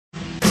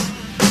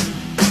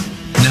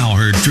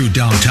through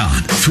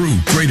downtown, through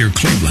Greater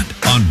Cleveland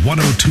on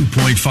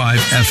 102.5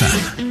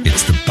 FM.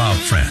 It's the Bob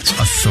Frantz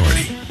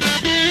Authority.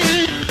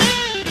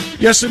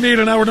 Yes, indeed,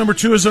 and hour number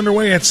 2 is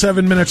underway at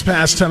 7 minutes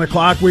past 10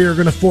 o'clock. We are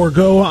going to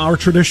forego our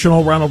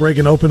traditional Ronald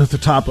Reagan Open at the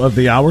top of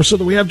the hour so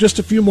that we have just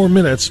a few more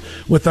minutes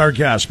with our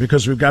guest,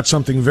 because we've got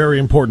something very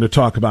important to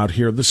talk about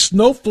here. The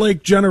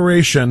snowflake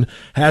generation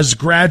has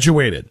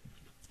graduated.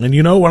 And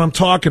you know what I'm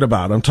talking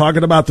about. I'm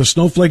talking about the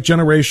snowflake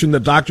generation that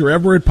Dr.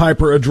 Everett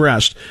Piper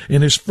addressed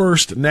in his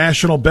first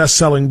national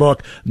best-selling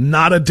book,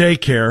 Not a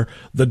Daycare,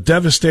 The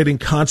Devastating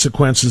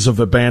Consequences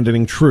of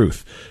Abandoning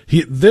Truth.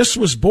 This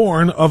was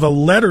born of a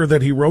letter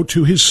that he wrote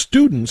to his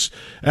students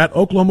at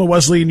Oklahoma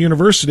Wesleyan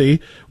University,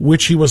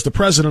 which he was the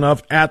president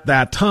of at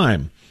that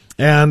time.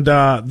 And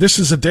this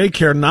is a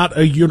daycare,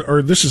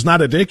 this is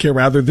not a daycare,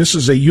 rather, this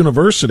is a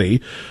university,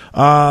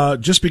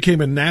 just became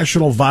a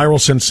national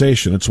viral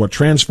sensation. It's what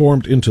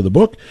transformed into the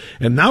book,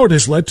 and now it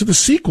has led to the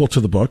sequel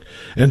to the book.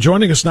 And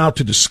joining us now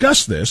to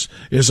discuss this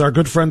is our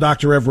good friend,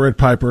 Dr. Everett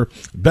Piper,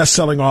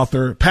 best-selling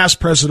author,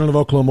 past president of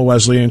Oklahoma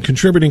Wesleyan,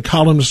 contributing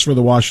columnist for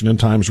the Washington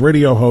Times,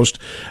 radio host,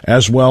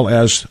 as well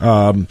as,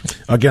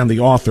 again, the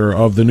author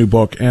of the new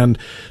book. And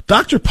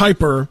Dr.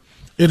 Piper,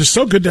 it is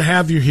so good to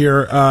have you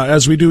here,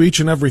 as we do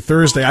each and every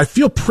Thursday. I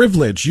feel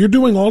privileged. You're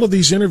doing all of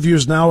these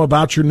interviews now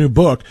about your new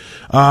book,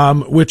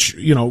 which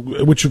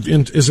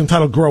is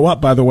entitled Grow Up,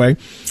 by the way.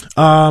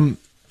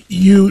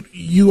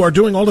 You are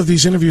doing all of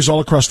these interviews all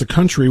across the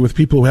country with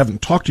people who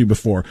haven't talked to you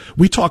before.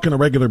 We talk on a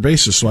regular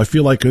basis, so I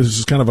feel like this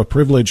is kind of a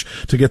privilege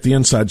to get the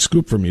inside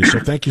scoop from you. So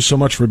thank you so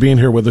much for being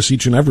here with us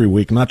each and every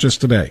week, not just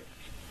today.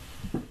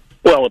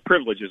 Well, a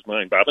privilege is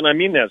mine, Bob, and I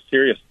mean that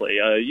seriously.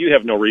 You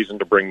have no reason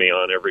to bring me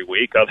on every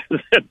week other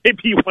than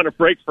maybe you want to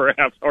break for a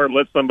half hour and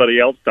let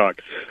somebody else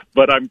talk.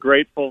 But I'm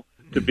grateful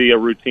to be a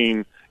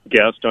routine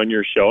guest on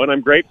your show, and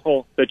I'm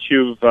grateful that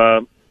you've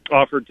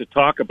offered to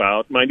talk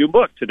about my new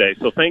book today,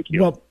 so thank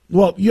you.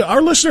 Well, yeah,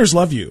 our listeners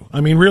love you.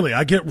 I mean, really,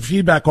 I get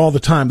feedback all the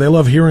time. They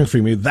love hearing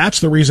from you. That's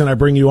the reason I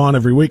bring you on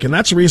every week, and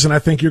that's the reason I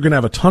think you're going to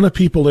have a ton of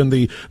people in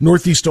the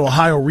Northeast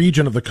Ohio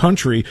region of the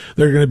country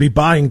that are going to be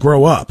buying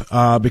Grow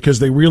Up, because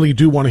they really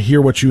do want to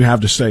hear what you have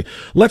to say.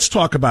 Let's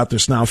talk about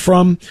this now.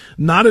 From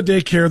Not a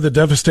Daycare, The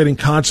Devastating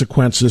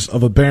Consequences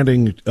of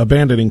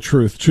Abandoning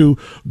Truth, to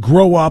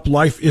Grow Up,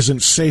 Life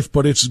Isn't Safe,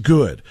 but It's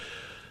Good.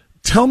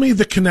 Tell me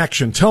the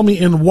connection. Tell me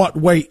in what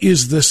way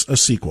is this a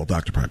sequel,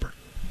 Dr. Piper?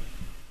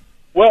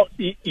 Well,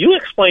 you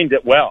explained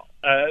it well.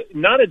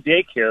 Not a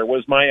Daycare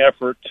was my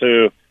effort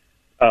to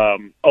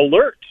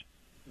alert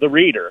the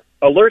reader,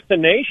 alert the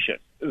nation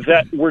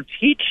that we're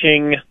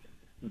teaching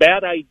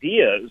bad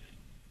ideas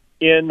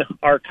in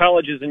our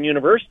colleges and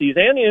universities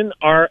and in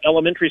our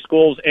elementary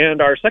schools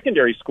and our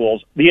secondary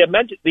schools. The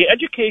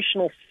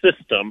educational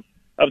system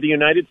of the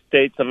United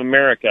States of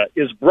America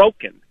is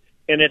broken,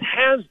 and it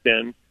has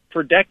been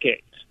for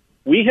decades.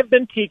 We have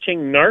been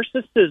teaching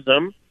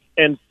narcissism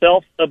and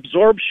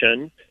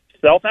self-absorption,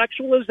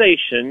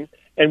 self-actualization,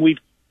 and we've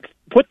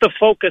put the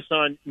focus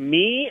on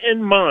me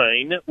and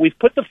mine. We've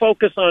put the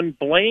focus on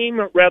blame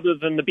rather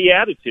than the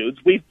Beatitudes.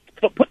 We've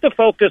put the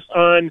focus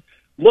on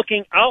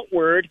looking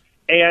outward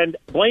and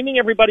blaming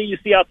everybody you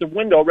see out the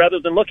window rather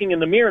than looking in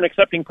the mirror and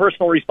accepting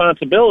personal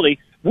responsibility.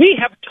 We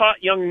have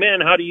taught young men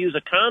how to use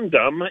a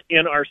condom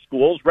in our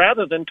schools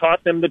rather than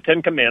taught them the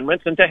Ten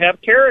Commandments and to have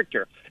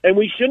character. And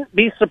we shouldn't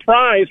be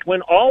surprised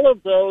when all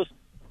of those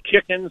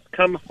chickens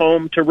come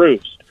home to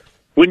roost.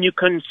 When you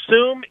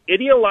consume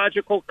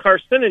ideological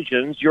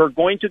carcinogens, you're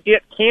going to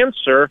get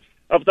cancer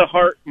of the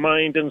heart,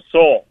 mind, and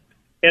soul.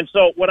 And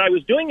so what I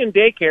was doing in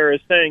daycare is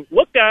saying,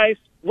 look, guys,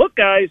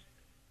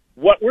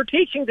 what we're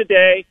teaching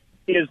today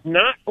is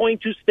not going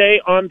to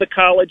stay on the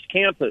college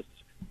campus.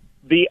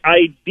 The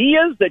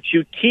ideas that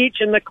you teach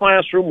in the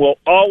classroom will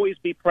always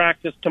be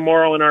practiced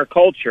tomorrow in our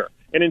culture.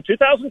 And in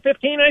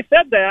 2015, I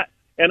said that,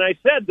 and I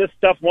said this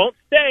stuff won't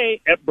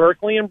stay at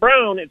Berkeley and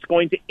Brown. It's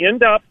going to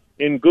end up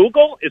in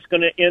Google, it's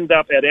going to end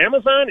up at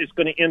Amazon, it's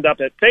going to end up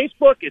at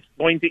Facebook, it's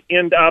going to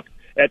end up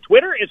at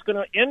Twitter, it's going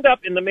to end up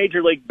in the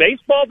Major League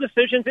Baseball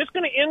decisions, it's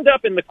going to end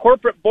up in the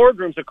corporate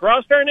boardrooms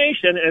across our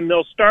nation, and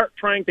they'll start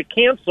trying to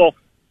cancel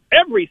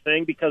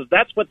everything because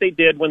that's what they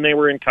did when they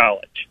were in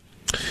college.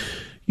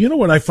 You know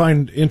what I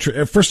find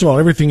interesting? First of all,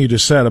 everything you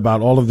just said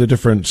about all of the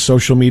different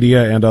social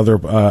media and other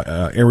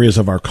areas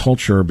of our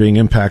culture being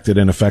impacted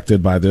and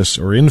affected by this,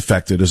 or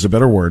infected is a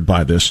better word,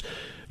 by this.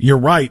 You're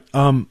right.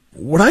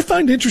 What I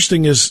find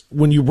interesting is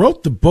when you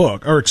wrote the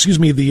book, or excuse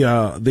me,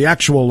 the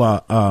actual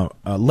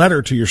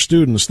letter to your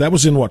students, that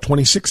was in what,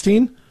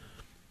 2016?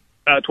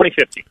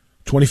 2015.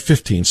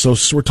 2015. So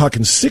we're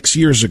talking 6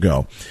 years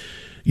ago.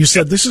 You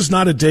said this is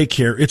not a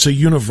daycare, it's a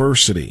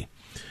university.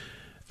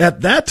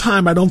 At that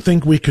time, I don't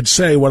think we could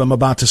say what I'm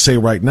about to say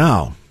right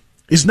now.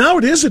 Now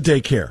it is a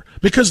daycare,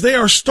 because they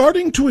are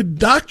starting to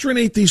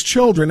indoctrinate these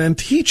children and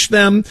teach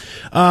them,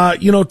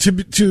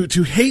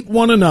 to hate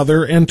one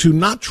another and to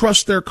not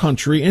trust their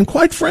country, and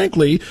quite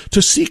frankly,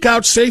 to seek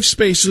out safe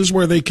spaces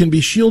where they can be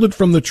shielded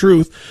from the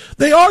truth.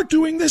 They are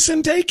doing this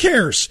in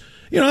daycares.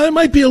 It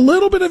might be a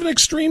little bit of an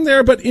extreme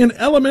there, but in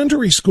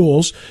elementary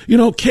schools,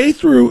 K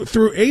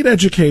through 8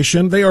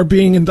 education, they are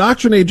being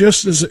indoctrinated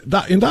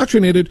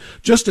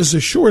just as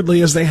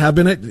assuredly as they have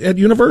been at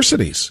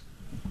universities.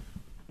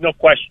 No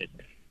question.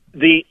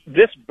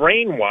 This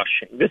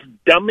brainwashing, this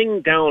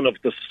dumbing down of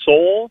the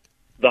soul,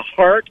 the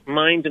heart,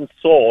 mind, and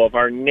soul of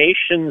our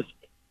nation's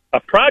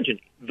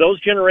progeny,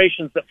 those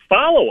generations that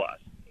follow us,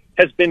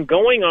 has been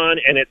going on,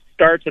 and it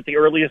starts at the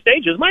earliest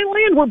ages. My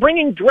land, we're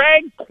bringing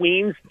drag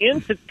queens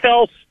in to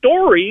tell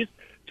stories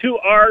to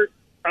our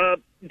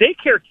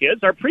daycare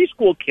kids, our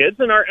preschool kids,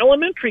 and our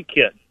elementary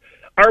kids.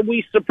 Are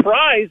we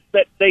surprised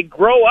that they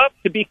grow up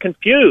to be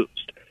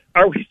confused?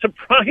 Are we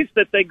surprised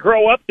that they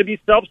grow up to be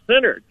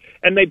self-centered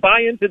and they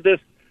buy into this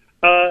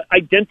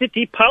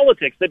identity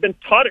politics? They've been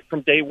taught it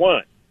from day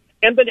one.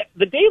 And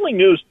the Daily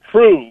News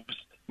proves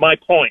my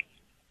point.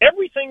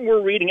 Everything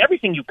we're reading,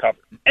 everything you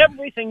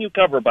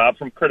cover, Bob,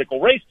 from critical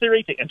race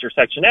theory to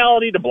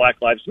intersectionality to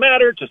Black Lives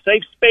Matter to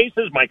safe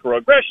spaces,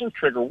 microaggressions,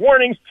 trigger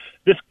warnings,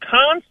 this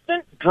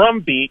constant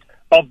drumbeat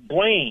of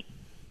blame.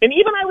 And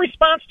even our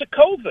response to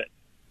COVID,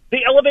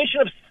 the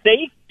elevation of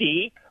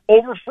safety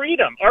over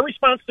freedom, our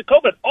response to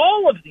COVID,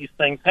 all of these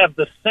things have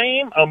the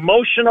same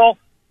emotional,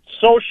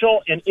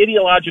 social, and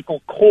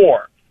ideological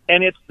core.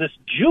 And it's this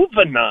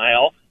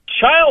juvenile,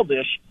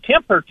 childish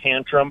temper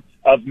tantrum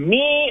of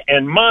me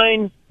and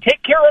mine.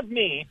 Take care of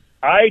me.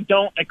 I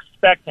don't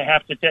expect to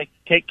have to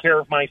take care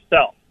of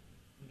myself.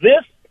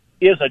 This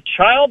is a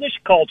childish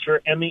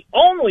culture, and the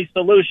only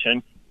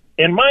solution,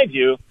 in my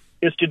view,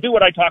 is to do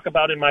what I talk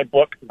about in my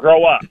book,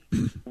 Grow Up.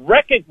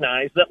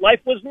 Recognize that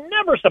life was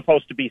never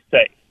supposed to be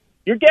safe.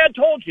 Your dad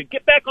told you,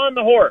 get back on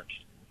the horse.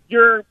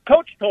 Your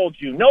coach told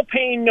you, no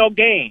pain, no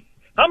gain.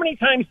 How many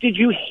times did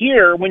you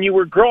hear when you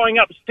were growing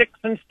up, sticks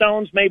and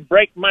stones may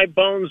break my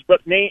bones,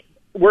 but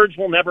words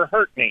will never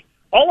hurt me?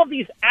 All of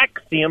these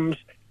axioms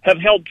have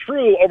held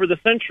true over the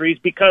centuries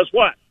because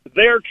what?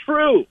 They're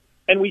true.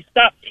 And we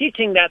stop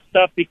teaching that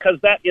stuff because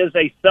that is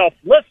a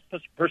selfless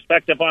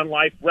perspective on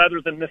life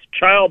rather than this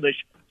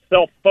childish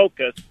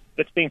self-focus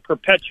that's being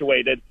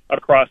perpetuated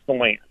across the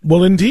land.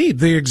 Well, indeed,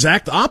 the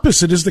exact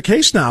opposite is the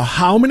case now.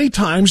 How many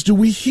times do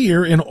we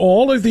hear in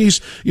all of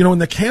these, in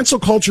the cancel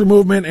culture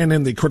movement and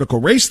in the critical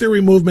race theory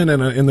movement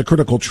and in the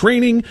critical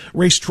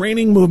race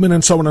training movement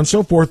and so on and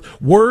so forth,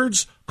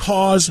 words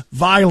cause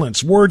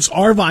violence. Words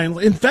are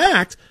violent. In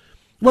fact,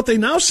 what they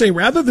now say,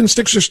 rather than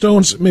sticks or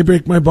stones may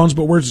break my bones,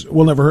 but words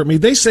will never hurt me,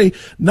 they say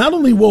not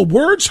only will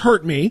words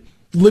hurt me,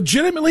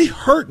 legitimately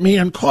hurt me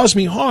and cause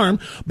me harm,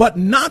 but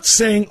not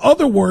saying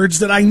other words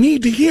that I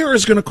need to hear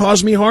is going to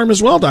cause me harm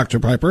as well, Dr.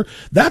 Piper.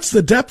 That's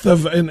the depth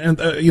of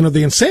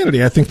the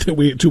insanity, I think,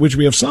 to which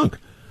we have sunk.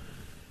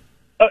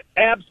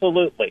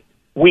 Absolutely.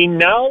 We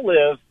now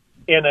live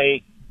in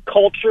a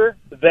culture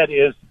that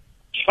is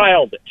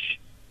childish.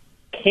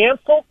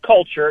 Cancel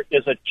culture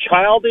is a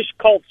childish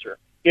culture.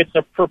 It's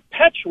a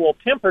perpetual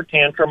temper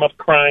tantrum of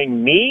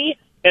crying me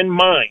and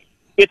mine.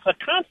 It's a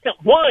constant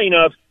whine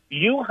of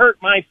you hurt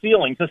my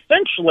feelings.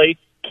 Essentially,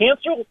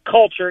 cancel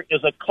culture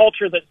is a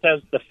culture that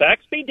says the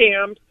facts be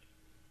damned,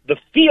 the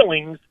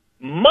feelings,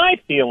 my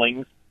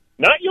feelings,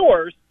 not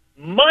yours,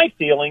 my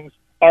feelings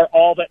are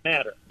all that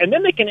matter. And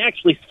then they can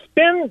actually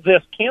spin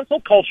this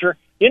cancel culture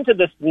into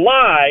this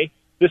lie,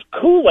 this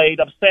Kool-Aid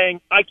of saying,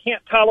 I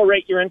can't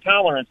tolerate your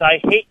intolerance. I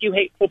hate you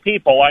hateful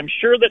people. I'm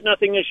sure that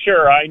nothing is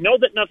sure. I know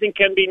that nothing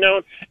can be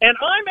known. And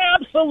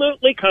I'm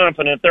absolutely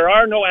confident there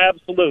are no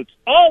absolutes.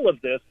 All of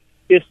this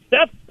is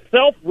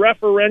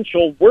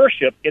self-referential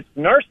worship. It's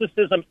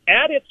narcissism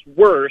at its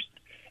worst.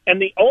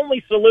 And the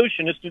only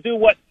solution is to do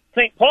what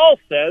St. Paul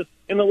says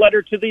in the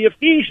letter to the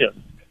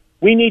Ephesians.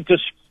 We need to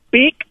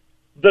speak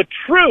the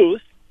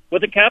truth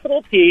with a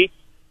capital T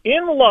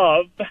in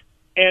love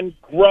and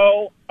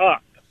grow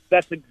up.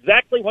 That's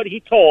exactly what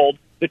he told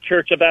the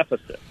Church of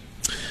Ephesus.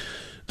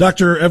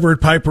 Dr.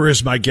 Everett Piper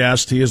is my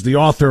guest. He is the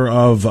author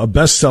of a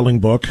best-selling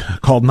book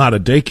called Not a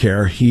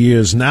Daycare. He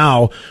is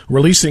now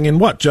releasing in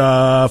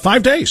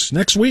 5 days,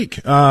 next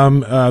week,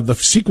 the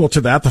sequel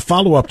to that, the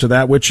follow-up to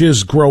that, which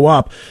is Grow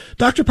Up.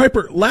 Dr.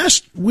 Piper,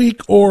 last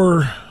week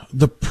or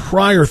the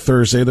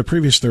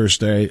previous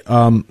Thursday,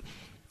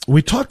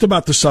 we talked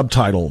about the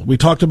subtitle. We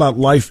talked about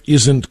life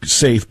isn't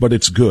safe, but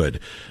it's good.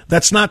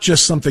 That's not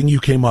just something you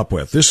came up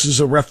with. This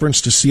is a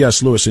reference to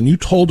C.S. Lewis, and you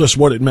told us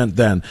what it meant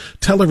then.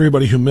 Tell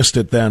everybody who missed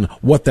it then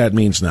what that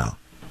means now.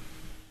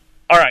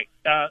 All right.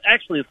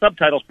 Actually, the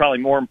subtitle is probably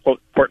more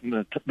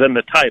important than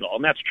the title,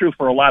 and that's true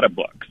for a lot of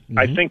books. Mm-hmm.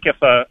 I think if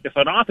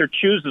an author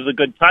chooses a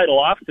good title,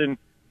 often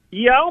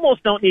you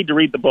almost don't need to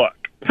read the book.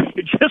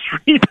 You just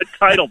read the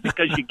title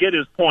because you get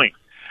his point.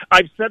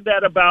 I've said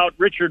that about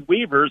Richard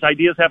Weaver's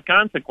Ideas Have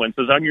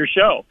Consequences on your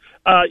show.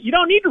 You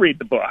don't need to read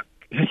the book.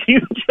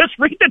 You just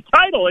read the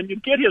title and you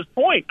get his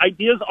point.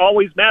 Ideas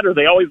always matter.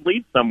 They always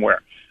lead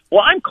somewhere.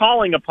 Well, I'm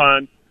calling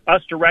upon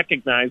us to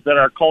recognize that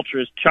our culture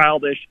is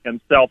childish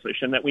and selfish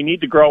and that we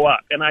need to grow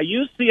up. And I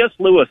use C.S.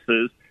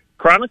 Lewis's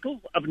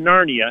Chronicles of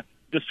Narnia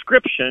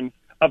description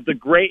of the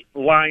great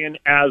lion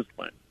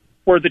Aslan.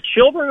 where the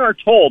children are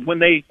told when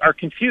they are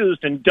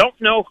confused and don't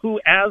know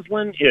who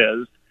Aslan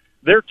is,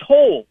 they're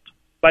told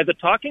by the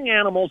talking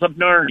animals of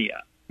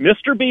Narnia.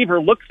 Mr.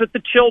 Beaver looks at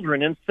the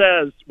children and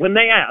says, when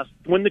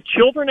the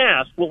children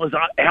ask, well, is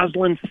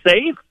Aslan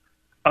safe?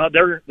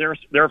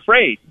 They're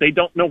afraid. They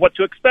don't know what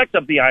to expect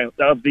of the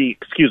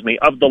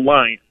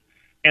lion.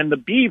 And the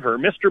beaver,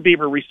 Mr.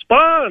 Beaver,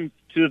 responds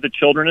to the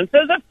children and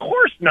says, of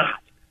course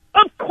not.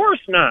 Of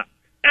course not.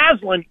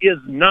 Aslan is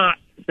not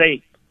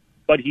safe,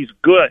 but he's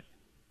good.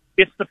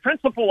 It's the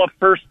principle of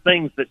first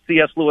things that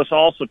C.S. Lewis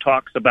also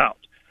talks about.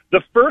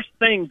 The first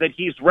thing that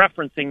he's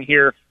referencing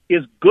here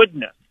is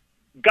goodness,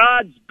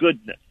 God's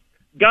goodness,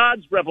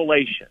 God's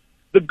revelation,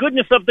 the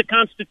goodness of the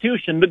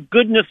Constitution, the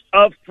goodness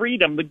of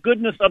freedom, the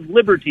goodness of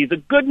liberty, the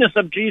goodness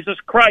of Jesus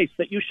Christ,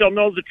 that you shall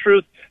know the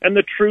truth, and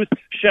the truth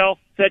shall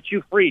set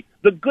you free.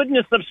 The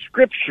goodness of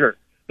Scripture,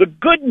 the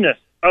goodness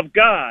of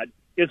God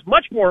is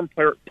much more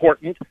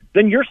important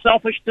than your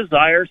selfish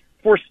desires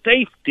for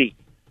safety.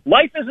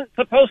 Life isn't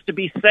supposed to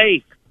be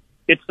safe.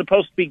 It's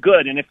supposed to be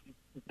good. And if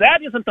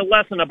that isn't the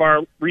lesson of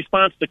our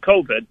response to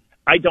COVID,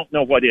 I don't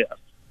know what is.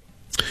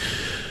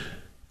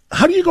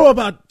 How do you go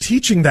about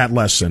teaching that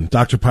lesson,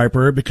 Dr.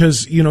 Piper?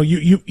 Because,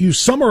 you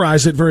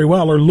summarize it very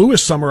well, or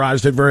Lewis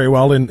summarized it very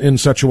well in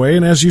such a way.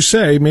 And as you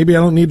say, maybe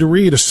I don't need to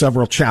read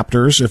several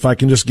chapters if I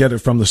can just get it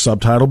from the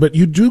subtitle, but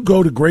you do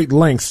go to great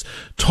lengths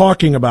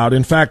talking about,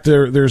 in fact,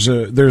 there's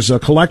a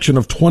collection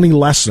of 20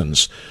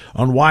 lessons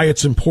on why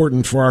it's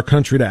important for our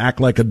country to act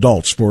like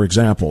adults, for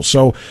example.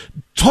 So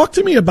talk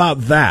to me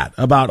about that,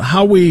 about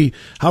how we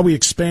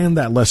expand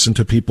that lesson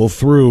to people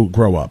through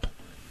Grow Up.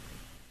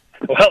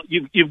 Well,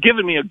 you've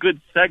given me a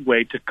good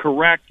segue to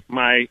correct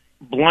my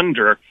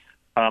blunder,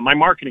 my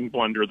marketing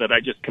blunder that I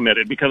just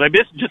committed, because I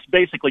just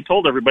basically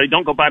told everybody,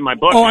 don't go buy my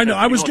book. Oh, I know.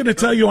 I was going to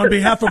tell you on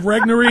behalf of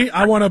Regnery,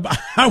 I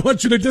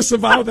want you to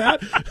disavow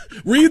that.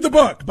 Read the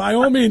book. By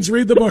all means,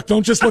 read the book.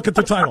 Don't just look at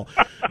the title.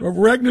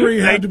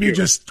 Regnery had to be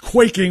just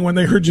quaking when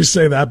they heard you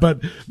say that, but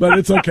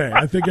it's okay.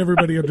 I think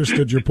everybody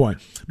understood your point.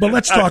 But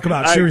let's talk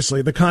about,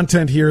 seriously, the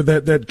content here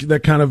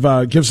that kind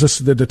of gives us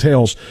the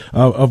details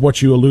of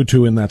what you allude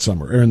to in that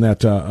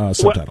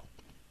subtitle.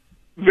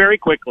 Very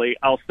quickly,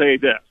 I'll say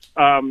this.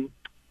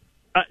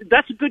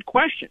 That's a good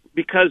question,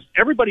 because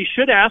everybody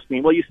should ask me,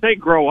 well, you say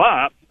grow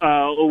up.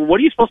 What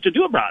are you supposed to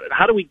do about it?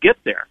 How do we get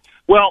there?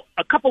 Well,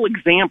 a couple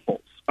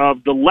examples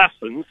of the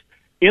lessons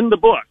in the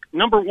book.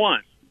 Number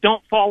one,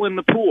 don't fall in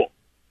the pool.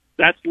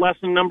 That's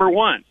lesson number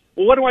one.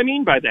 Well, what do I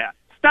mean by that?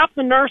 Stop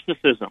the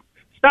narcissism.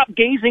 Stop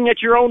gazing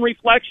at your own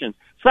reflection.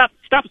 Stop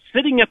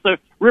sitting at the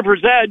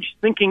river's edge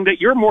thinking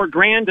that you're more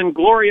grand and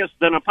glorious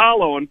than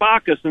Apollo and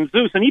Bacchus and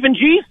Zeus and even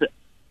Jesus.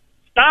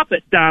 Stop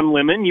it, Don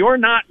Lemon. You're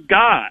not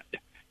God.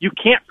 You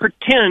can't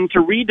pretend to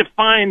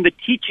redefine the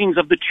teachings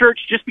of the church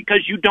just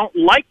because you don't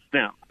like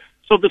them.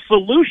 So the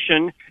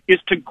solution is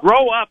to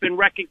grow up and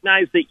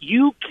recognize that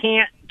you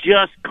can't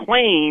just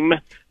claim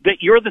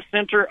that you're the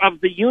center of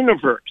the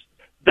universe.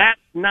 That's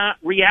not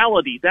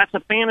reality. That's a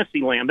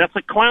fantasy land. That's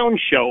a clown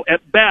show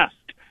at best.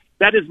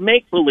 That is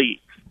make-believe.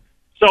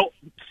 So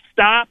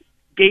stop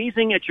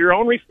gazing at your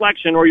own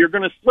reflection, or you're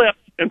going to slip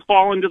and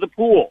fall into the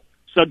pool.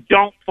 So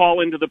don't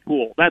fall into the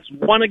pool. That's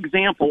one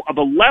example of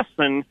a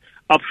lesson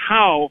of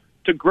how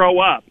to grow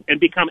up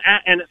and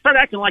start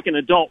acting like an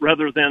adult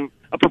rather than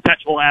a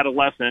perpetual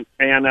adolescent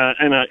and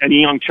a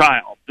young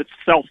child that's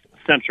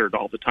self-centered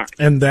all the time.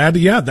 And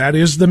that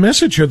is the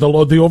message here. The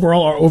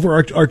overall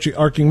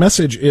overarching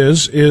message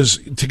is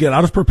to get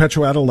out of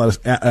perpetual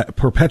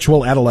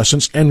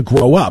adolescence and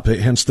grow up,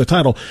 hence the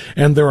title.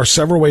 And there are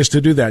several ways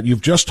to do that.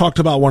 You've just talked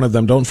about one of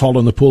them, don't fall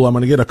in the pool. I'm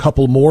going to get a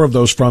couple more of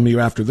those from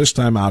you after this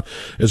time out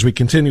as we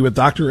continue with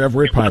Dr.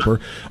 Everett Piper,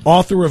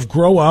 author of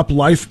Grow Up,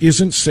 Life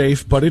Isn't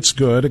Safe, But It's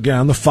Good.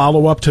 Again, the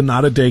follow-up to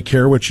Not a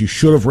Daycare, which you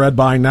should have read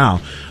by now.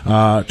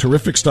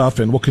 Terrific stuff,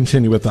 and we'll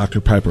continue with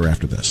Dr. Piper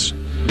after this.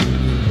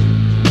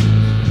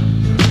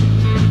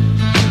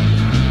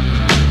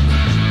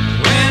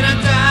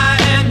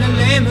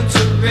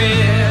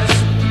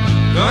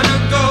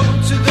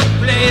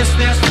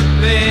 That's the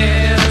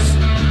best.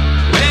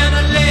 When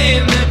I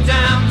lay me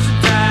down to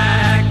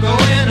die,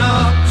 going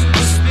up to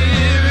the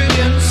spirit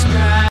in the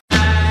sky.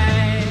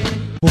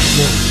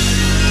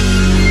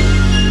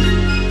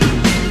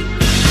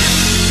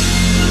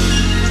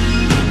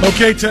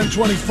 Okay,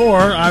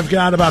 10:24. I've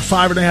got about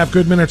 5.5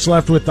 good minutes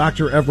left with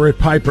Dr. Everett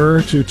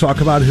Piper to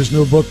talk about his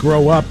new book,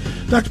 Grow Up.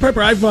 Dr.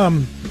 Piper, I've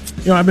been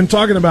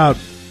talking about.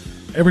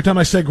 Every time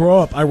I say grow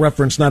up, I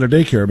reference Not a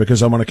Daycare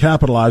because I want to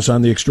capitalize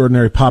on the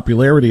extraordinary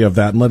popularity of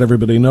that and let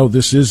everybody know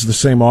this is the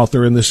same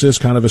author and this is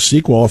kind of a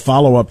sequel, a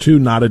follow-up to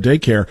Not a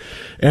Daycare.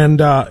 And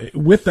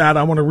with that,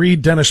 I want to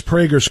read Dennis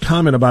Prager's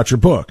comment about your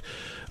book.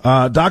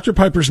 Dr.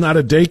 Piper's not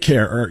a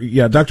daycare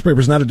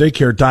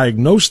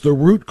diagnosed the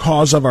root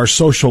cause of our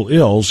social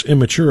ills,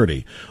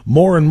 immaturity.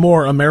 More and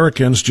more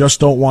Americans just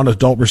don't want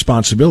adult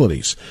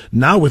responsibilities.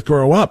 Now with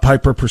Grow Up,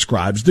 Piper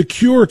prescribes the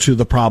cure to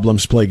the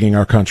problems plaguing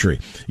our country.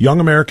 Young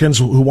Americans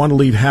who want to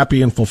lead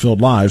happy and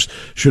fulfilled lives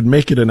should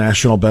make it a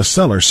national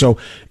bestseller. So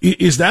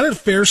is that a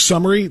fair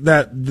summary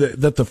that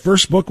the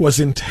first book was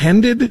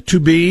intended to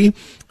be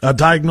a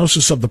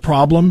diagnosis of the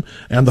problem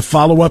and the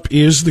follow-up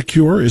is the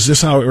cure? Is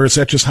this how, or is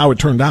that just how it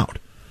turned out?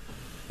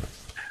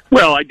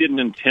 Well, I didn't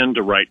intend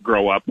to write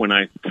Grow Up when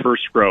I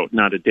first wrote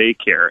Not a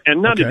Daycare.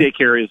 And Not a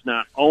Daycare is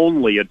not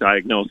only a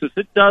diagnosis,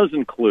 it does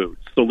include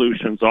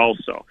solutions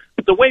also.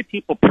 But the way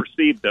people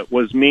perceived it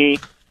was me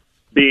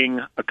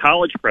being a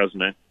college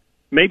president,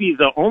 maybe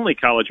the only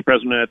college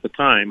president at the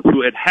time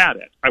who had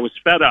it. I was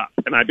fed up,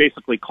 and I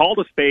basically called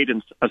a spade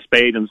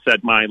and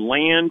said, my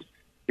land,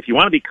 if you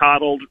want to be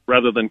coddled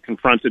rather than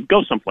confronted,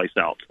 go someplace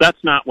else.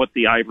 That's not what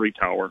the ivory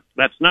tower,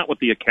 that's not what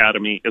the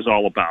academy is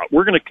all about.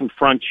 We're going to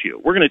confront you.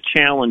 We're going to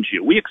challenge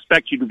you. We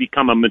expect you to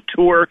become a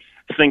mature,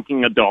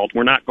 thinking adult.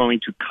 We're not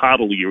going to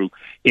coddle you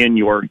in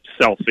your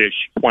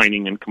selfish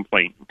whining and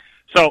complaining.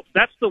 So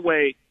that's the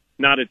way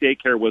Not a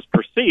Daycare was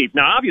perceived.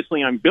 Now,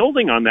 obviously, I'm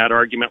building on that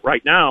argument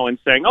right now and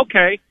saying,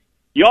 okay,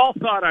 you all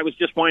thought I was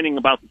just whining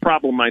about the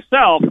problem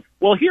myself.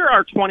 Well, here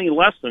are 20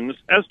 lessons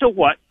as to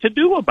what to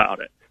do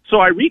about it. So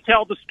I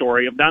retell the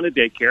story of Not a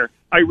Daycare.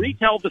 I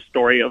retell the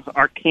story of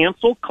our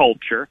cancel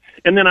culture,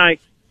 and then I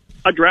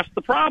address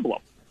the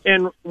problem.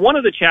 And one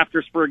of the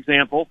chapters, for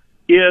example,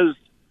 is,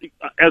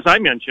 as I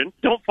mentioned,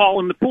 don't fall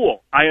in the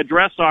pool. I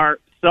address our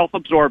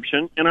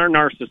self-absorption and our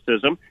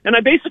narcissism, and I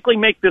basically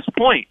make this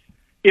point.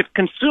 If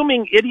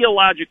consuming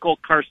ideological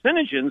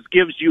carcinogens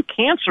gives you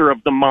cancer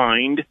of the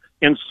mind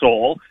and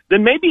soul,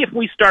 then maybe if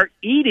we start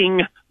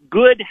eating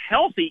good,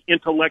 healthy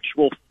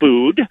intellectual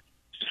food,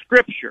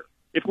 Scripture,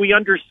 if we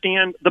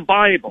understand the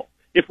Bible,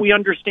 if we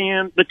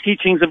understand the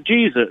teachings of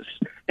Jesus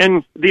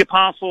and the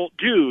Apostle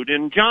Jude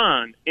and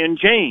John and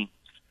James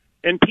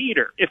and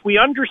Peter, if we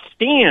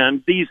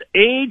understand these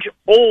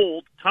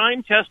age-old,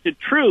 time-tested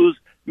truths,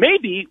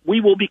 maybe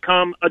we will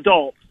become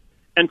adults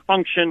and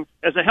function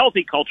as a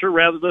healthy culture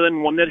rather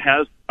than one that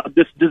has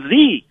this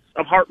disease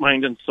of heart,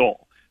 mind, and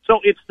soul.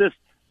 So it's this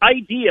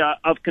idea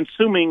of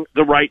consuming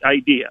the right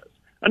ideas.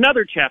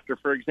 Another chapter,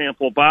 for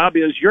example, Bob,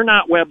 is You're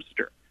Not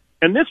Webster.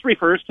 And this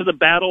refers to the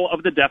battle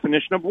of the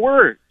definition of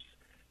words.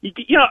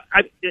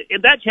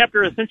 That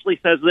chapter essentially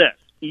says this.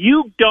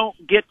 You don't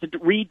get to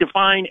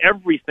redefine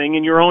everything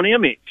in your own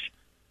image.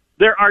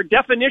 There are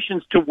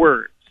definitions to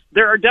words.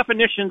 There are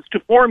definitions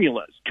to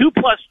formulas. 2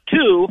 plus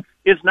 2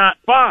 is not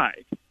 5.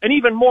 And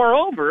even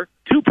moreover,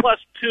 2 plus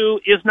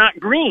 2 is not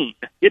green.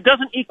 It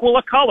doesn't equal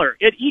a color.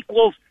 It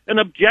equals an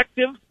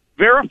objective,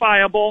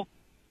 verifiable,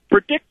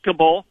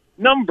 predictable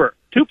number.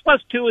 2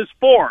 plus 2 is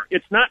 4.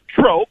 It's not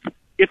trope.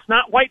 It's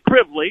not white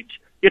privilege.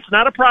 It's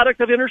not a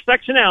product of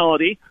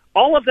intersectionality.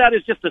 All of that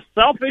is just a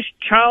selfish,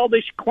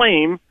 childish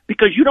claim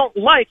because you don't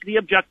like the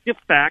objective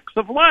facts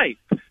of life.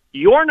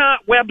 You're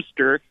not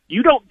Webster.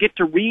 You don't get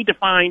to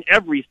redefine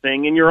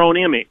everything in your own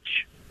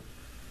image.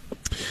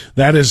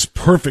 That is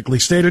perfectly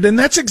stated. And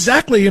that's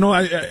exactly,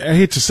 I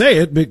hate to say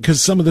it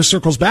because some of this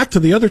circles back to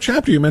the other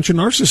chapter you mentioned,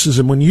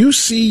 narcissism. When you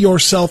see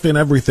yourself in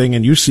everything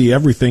and you see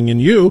everything in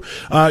you,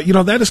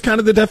 that is kind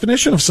of the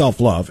definition of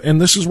self-love. And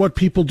this is what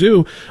people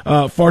do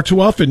far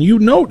too often. You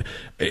note,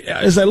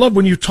 as I love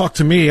when you talk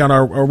to me on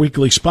our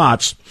weekly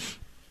spots,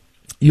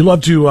 you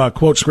love to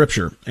quote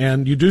Scripture,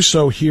 and you do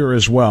so here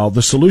as well.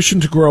 The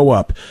solution to grow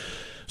up,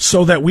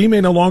 so that we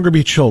may no longer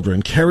be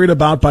children, carried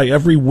about by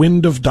every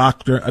wind of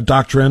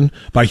doctrine,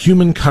 by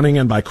human cunning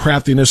and by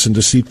craftiness and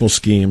deceitful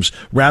schemes.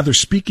 Rather,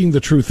 speaking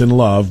the truth in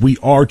love, we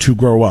are to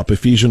grow up.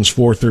 Ephesians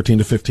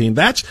 4:13-15.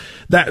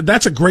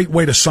 That's a great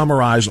way to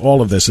summarize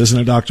all of this, isn't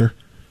it, Doctor?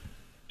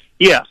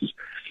 Yes.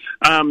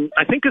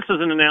 I think this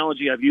is an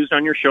analogy I've used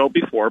on your show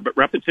before, but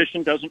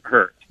repetition doesn't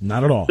hurt.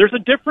 Not at all. There's a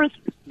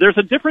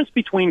difference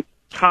between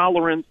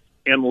tolerance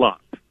and love.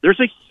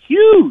 There's a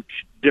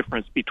huge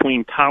difference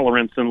between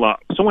tolerance and love.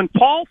 So when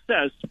Paul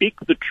says, speak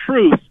the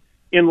truth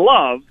in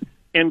love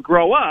and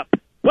grow up,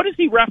 what is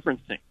he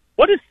referencing?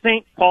 What is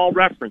St. Paul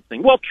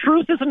referencing? Well,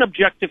 truth is an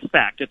objective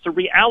fact. It's a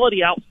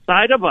reality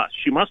outside of us.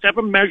 You must have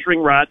a measuring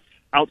rod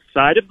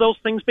outside of those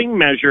things being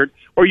measured,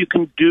 or you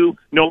can do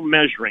no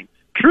measuring.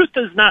 Truth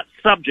is not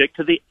subject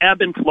to the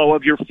ebb and flow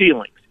of your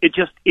feelings. It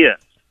just is.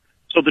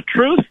 So the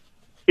truth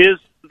is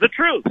the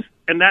truth,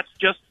 and that's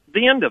just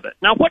the end of it.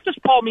 Now, what does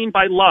Paul mean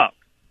by love?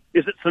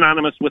 Is it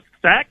synonymous with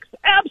sex?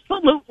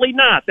 Absolutely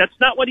not. That's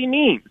not what he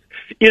means.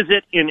 Is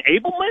it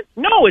enablement?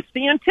 No, it's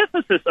the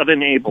antithesis of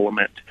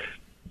enablement.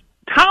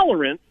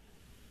 Tolerance,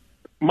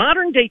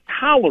 modern-day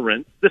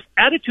tolerance, this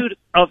attitude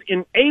of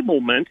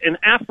enablement and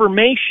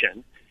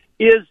affirmation,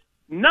 is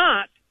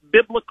not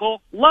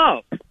biblical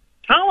love.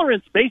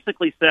 Tolerance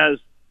basically says,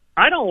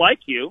 I don't like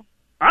you,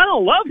 I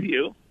don't love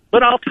you,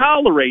 but I'll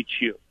tolerate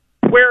you.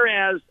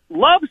 Whereas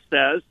love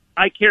says,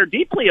 I care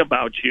deeply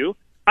about you,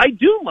 I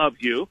do love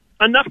you,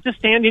 enough to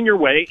stand in your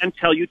way and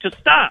tell you to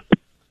stop.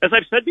 as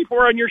I've said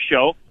before on your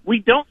show, we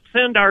don't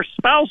send our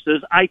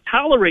spouses "I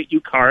tolerate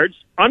you" cards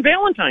on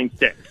Valentine's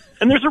Day.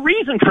 And there's a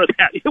reason for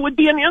that. It would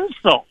be an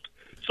insult.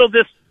 So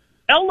this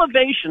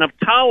elevation of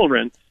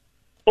tolerance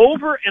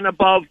over and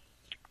above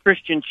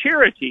Christian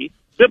charity,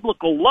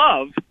 biblical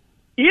love,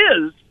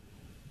 is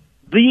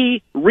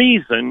the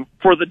reason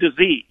for the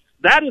disease.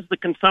 That is the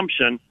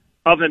consumption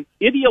of an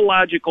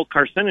ideological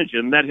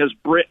carcinogen that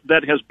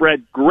has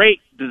bred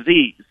great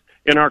disease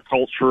in our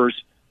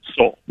culture's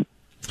soul.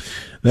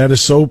 That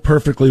is so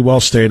perfectly well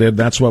stated.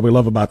 That's what we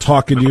love about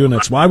talking to you, and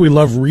that's why we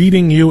love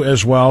reading you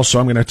as well. So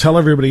I'm going to tell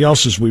everybody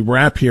else as we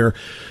wrap here,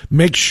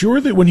 make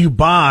sure that when you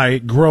buy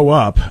Grow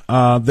Up,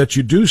 that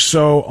you do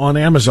so on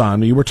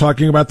Amazon. You were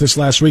talking about this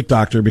last week,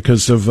 Doctor,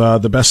 because of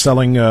the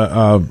best-selling,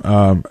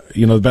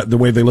 the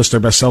way they list their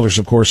bestsellers,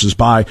 of course, is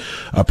buy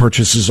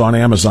purchases on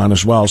Amazon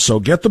as well. So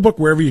get the book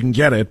wherever you can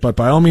get it, but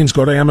by all means,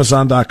 go to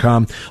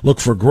Amazon.com, look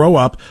for Grow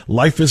Up,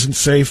 Life Isn't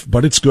Safe,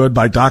 But It's Good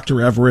by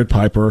Dr. Everett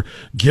Piper.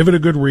 Give it a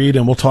good read,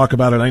 and we'll talk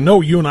about it. I know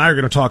you and I are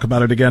going to talk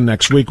about it again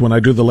next week when I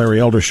do the Larry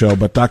Elder Show,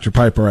 but Dr.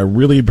 Piper, I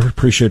really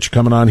appreciate you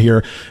coming on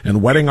here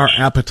and whetting our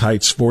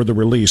appetites for the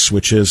release,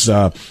 which is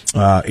April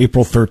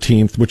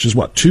 13th, which is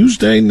what,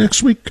 Tuesday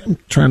next week? I'm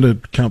trying to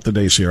count the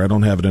days here. I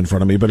don't have it in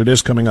front of me, but it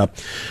is coming up,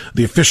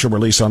 the official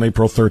release on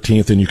April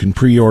 13th, and you can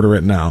pre-order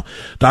it now.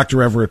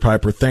 Dr. Everett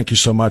Piper, thank you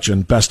so much,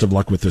 and best of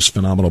luck with this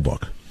phenomenal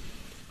book.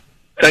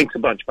 Thanks a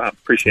bunch, Bob.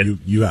 Appreciate it.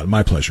 You had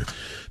my pleasure.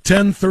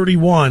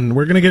 10:31.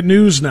 We're going to get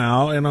news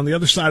now, and on the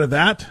other side of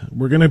that,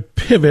 we're going to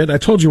pivot. I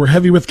told you we're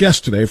heavy with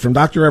guests today, from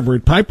Dr.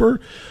 Everett Piper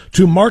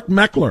to Mark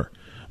Meckler.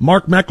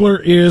 Mark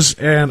Meckler is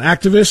an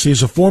activist.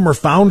 He's a former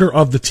founder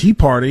of the Tea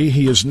Party.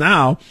 He is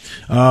now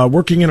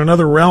working in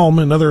another realm,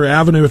 another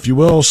avenue, if you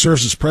will,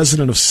 serves as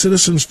president of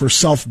Citizens for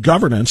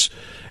Self-Governance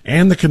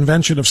and the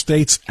Convention of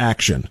States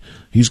Action.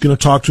 He's going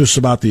to talk to us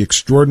about the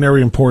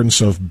extraordinary importance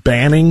of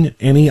banning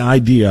any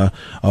idea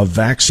of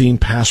vaccine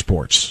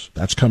passports.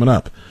 That's coming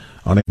up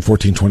on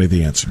 1420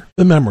 The Answer.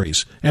 The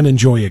memories, and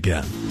enjoy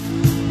again.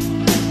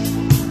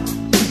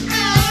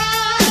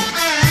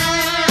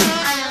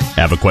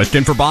 Have a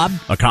question for Bob?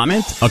 A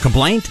comment? A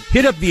complaint?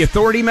 Hit up the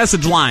Authority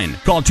message line.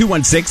 Call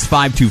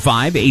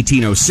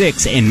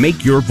 216-525-1806 and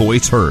make your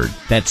voice heard.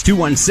 That's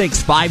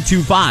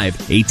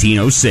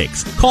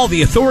 216-525-1806. Call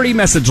the Authority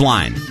message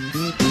line.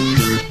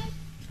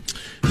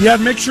 Yeah,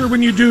 make sure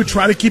when you do,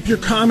 try to keep your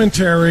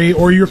commentary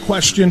or your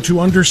question to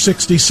under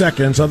 60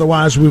 seconds.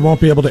 Otherwise, we won't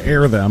be able to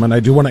air them. And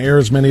I do want to air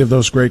as many of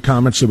those great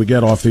comments that we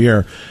get off the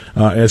air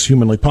as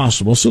humanly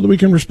possible so that we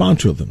can respond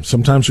to them.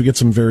 Sometimes we get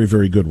some very,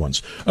 very good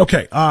ones.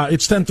 Okay,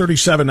 it's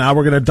 10:37 now.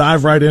 We're going to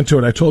dive right into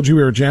it. I told you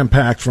we were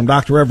jam-packed. From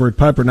Dr. Everett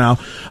Piper now,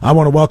 I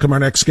want to welcome our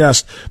next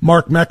guest,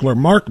 Mark Meckler.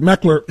 Mark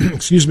Meckler,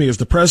 is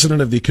the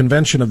president of the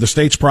Convention of the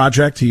States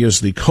Project. He is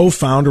the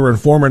co-founder and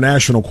former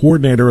national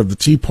coordinator of the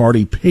Tea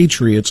Party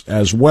Patriots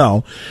as well.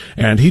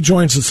 And he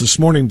joins us this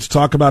morning to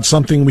talk about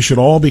something we should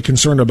all be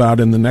concerned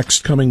about in the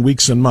next coming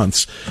weeks and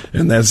months,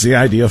 and that's the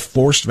idea of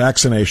forced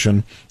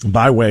vaccination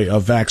by way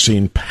of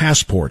vaccine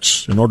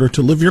passports in order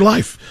to live your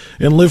life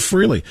and live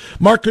freely.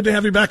 Mark, good to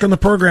have you back on the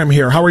program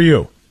here. How are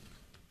you?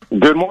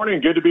 Good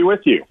morning. Good to be with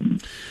you.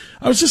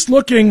 I was just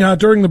looking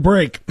during the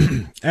break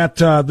at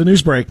the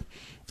news break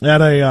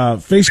at a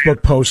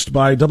Facebook post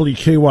by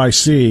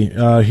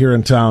WKYC here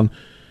in town.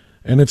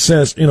 And it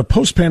says, in a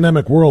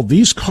post-pandemic world,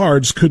 these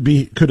cards could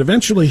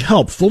eventually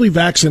help fully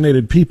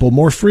vaccinated people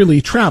more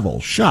freely travel,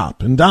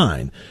 shop, and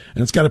dine.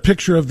 And it's got a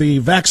picture of the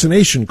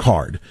vaccination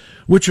card,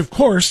 which, of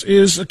course,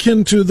 is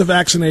akin to the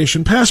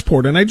vaccination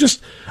passport. And I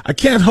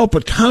can't help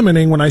but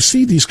commenting when I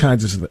see these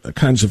kinds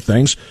of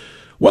things.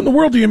 What in the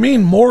world do you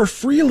mean more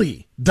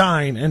freely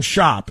dine and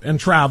shop and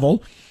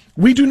travel?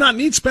 We do not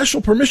need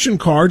special permission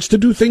cards to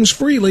do things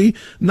freely,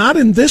 not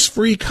in this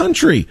free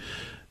country.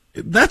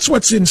 That's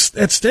what's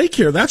at stake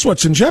here. That's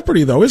what's in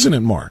jeopardy, though, isn't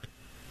it, Mark?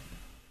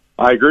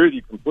 I agree with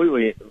you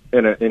completely.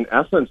 In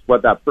essence,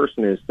 what that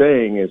person is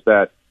saying is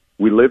that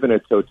we live in a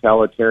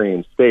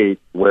totalitarian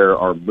state where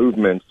our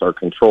movements are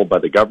controlled by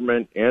the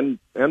government and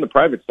the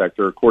private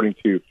sector according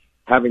to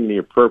having the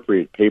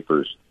appropriate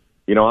papers.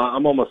 You know,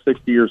 I'm almost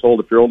 60 years old.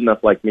 If you're old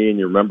enough like me and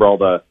you remember all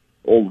the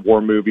old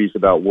war movies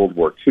about World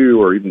War II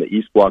or even the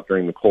East Bloc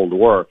during the Cold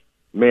War,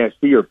 may I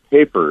see your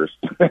papers?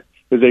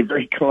 Is a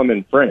very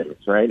common phrase,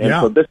 right? And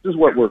so this is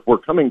what we're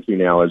coming to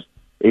now, is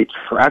a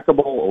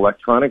trackable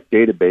electronic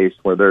database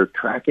where they're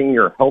tracking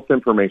your health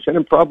information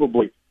and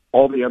probably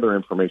all the other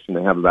information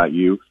they have about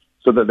you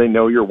so that they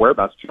know your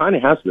whereabouts. China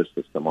has this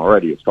system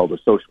already. It's called the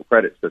social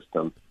credit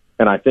system.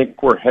 And I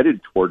think we're headed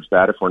towards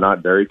that if we're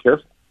not very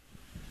careful.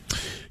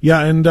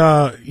 Yeah, and,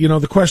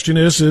 the question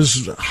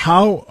is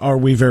how are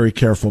we very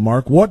careful,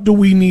 Mark? What do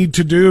we need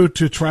to do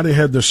to try to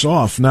head this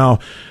off? Now,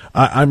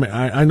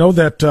 I know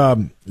that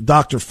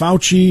Dr.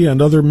 Fauci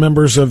and other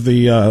members of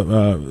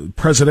the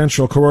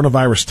presidential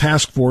coronavirus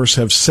task force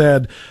have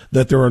said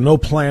that there are no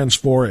plans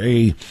for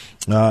a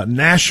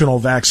national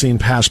vaccine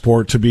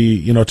passport to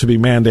be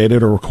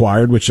mandated or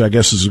required, which I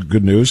guess is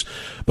good news.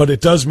 But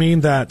it does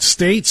mean that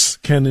states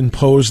can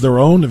impose their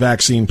own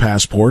vaccine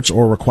passports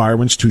or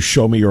requirements to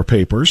show me your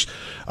papers.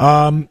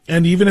 And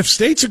even if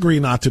states agree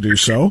not to do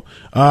so,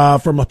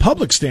 from a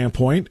public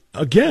standpoint,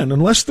 again,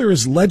 unless there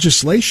is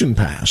legislation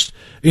passed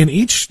in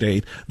each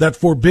state that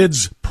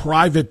forbids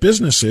private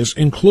businesses,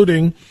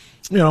 including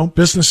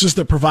businesses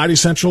that provide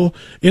essential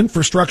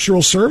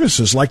infrastructural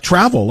services like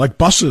travel, like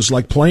buses,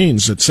 like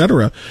planes,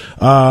 etc.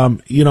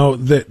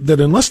 That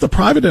unless the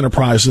private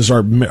enterprises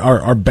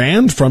are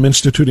banned from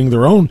instituting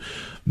their own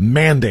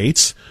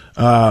mandates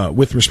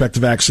with respect to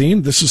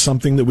vaccine, this is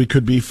something that we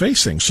could be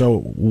facing. So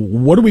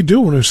what do we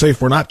do when we say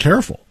if we're not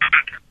careful?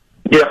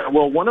 Yeah,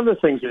 well, one of the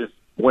things is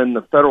when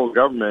the federal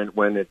government,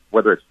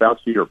 whether it's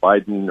Fauci or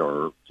Biden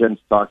or Jen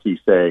Psaki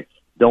say,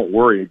 don't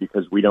worry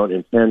because we don't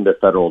intend a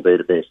federal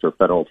database or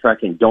federal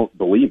tracking, don't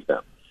believe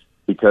them.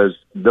 Because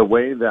the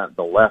way that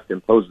the left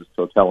imposes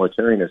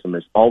totalitarianism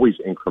is always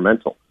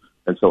incremental.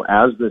 And so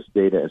as this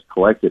data is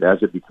collected,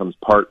 as it becomes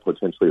part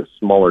potentially of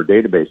smaller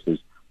databases,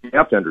 you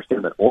have to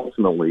understand that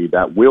ultimately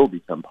that will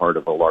become part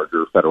of a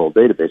larger federal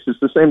database. It's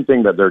the same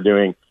thing that they're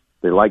doing.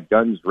 They like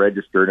guns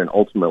registered, and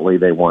ultimately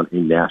they want a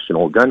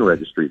national gun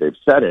registry. They've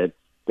said it.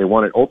 They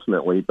want it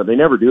ultimately, but they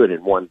never do it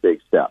in one big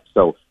step.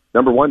 So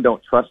number one,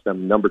 don't trust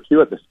them. Number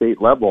two, at the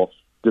state level,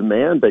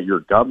 demand that your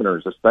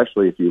governors,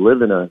 especially if you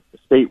live in a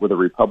state with a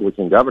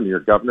Republican governor,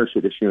 your governor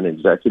should issue an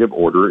executive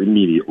order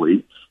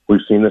immediately. We've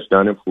seen this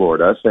done in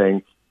Florida,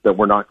 saying that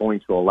we're not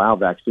going to allow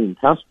vaccine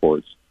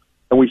passports.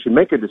 And we should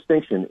make a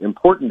distinction,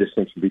 important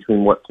distinction,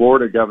 between what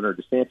Florida Governor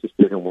DeSantis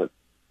did and what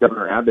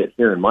Governor Abbott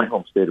here in my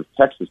home state of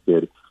Texas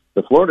did.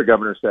 The Florida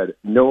governor said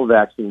no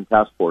vaccine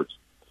passports,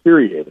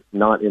 period,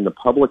 not in the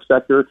public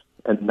sector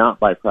and not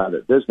by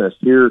private business.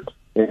 Here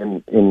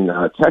in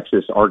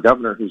Texas, our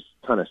governor, who's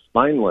kind of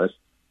spineless,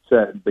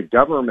 said the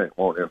government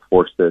won't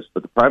enforce this,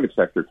 but the private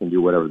sector can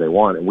do whatever they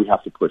want, and we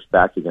have to push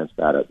back against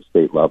that at the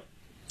state level.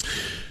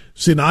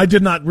 See, now I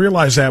did not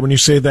realize that when you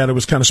say that it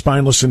was kind of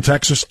spineless in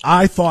Texas.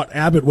 I thought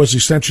Abbott was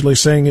essentially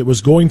saying it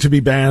was going to be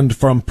banned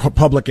from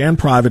public and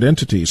private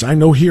entities. I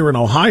know here in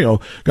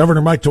Ohio,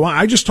 Governor Mike DeWine,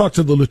 I just talked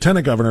to the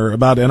lieutenant governor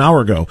about an hour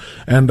ago,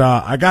 and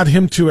I got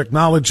him to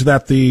acknowledge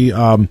that he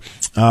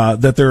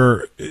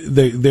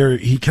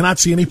cannot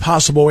see any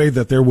possible way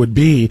that there would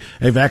be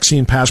a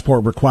vaccine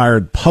passport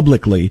required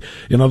publicly,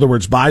 in other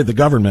words, by the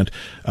government.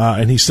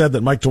 And he said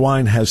that Mike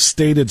DeWine has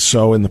stated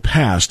so in the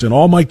past. And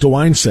all Mike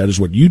DeWine said is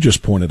what you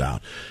just pointed out.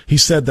 He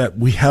said that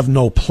we have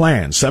no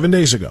plans. 7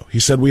 days ago, he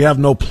said we have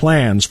no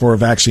plans for a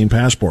vaccine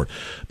passport.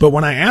 But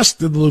when I asked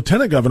the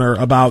lieutenant governor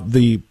about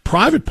the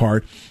private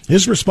part,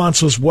 his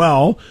response was,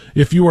 well,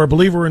 if you are a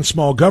believer in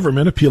small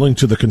government, appealing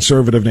to the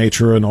conservative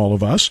nature in all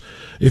of us,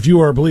 if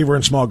you are a believer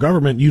in small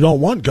government, you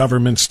don't want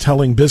governments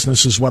telling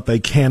businesses what they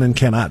can and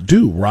cannot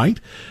do, right?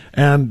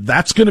 And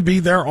that's going to be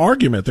their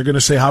argument. They're going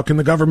to say, how can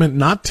the government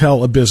not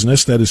tell a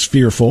business that is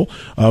fearful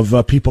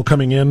of people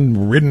coming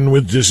in ridden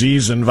with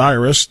disease and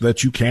virus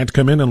that you can't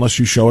come in unless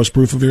you show us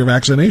proof of your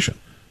vaccination?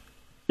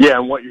 Yeah,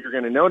 and what you're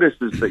going to notice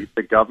is that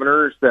the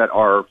governors that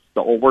are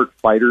stalwart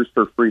fighters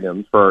for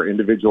freedom, for our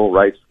individual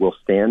rights, will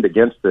stand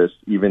against this,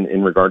 even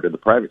in regard to the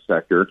private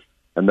sector.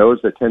 And those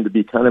that tend to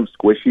be kind of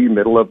squishy,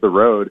 middle of the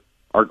road,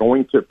 are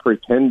going to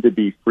pretend to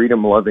be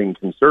freedom-loving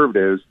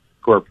conservatives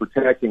who are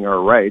protecting our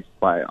rights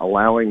by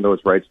allowing those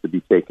rights to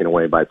be taken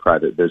away by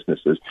private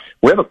businesses.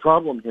 We have a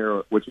problem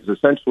here, which is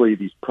essentially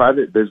these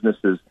private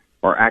businesses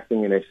are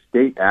acting in a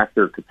state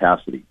actor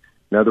capacity.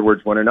 In other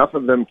words, when enough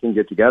of them can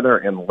get together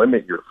and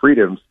limit your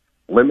freedoms,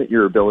 limit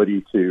your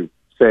ability to,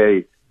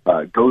 say,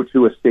 go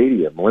to a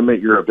stadium, limit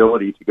your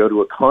ability to go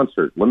to a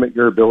concert, limit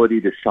your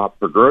ability to shop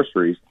for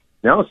groceries,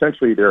 now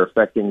essentially they're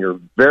affecting your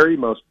very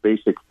most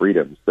basic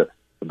freedoms, the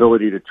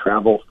ability to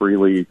travel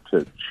freely,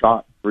 to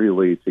shop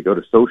freely, to go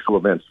to social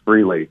events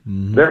freely.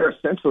 Mm-hmm. They're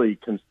essentially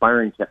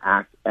conspiring to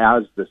act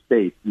as the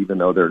state, even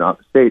though they're not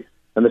the state,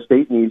 and the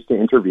state needs to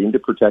intervene to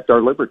protect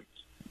our liberties.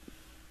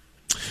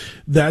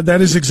 That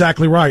is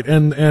exactly right.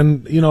 And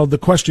the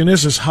question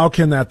is how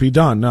can that be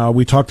done?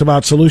 We talked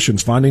about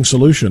solutions, finding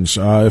solutions,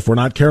 if we're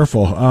not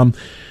careful.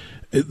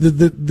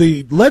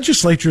 The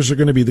legislatures are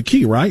going to be the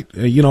key, right?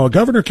 A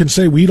governor can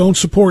say we don't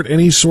support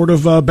any sort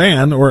of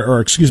ban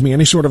or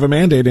any sort of a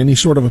mandate, any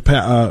sort of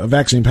a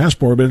vaccine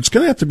passport, but it's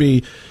going to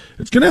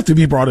have to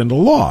be brought into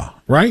law,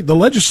 right? The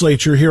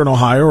legislature here in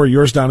Ohio or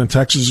yours down in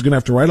Texas is going to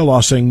have to write a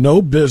law saying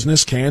no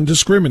business can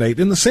discriminate.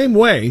 In the same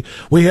way,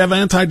 we have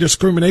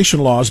anti-discrimination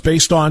laws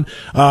based on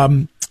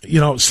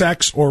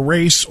sex or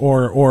race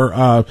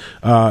or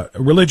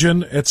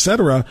religion,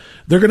 etc.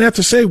 They're going to have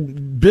to say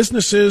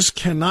businesses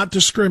cannot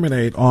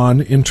discriminate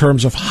in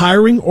terms of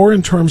hiring or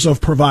in terms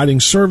of providing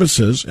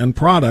services and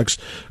products,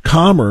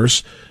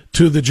 commerce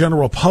to the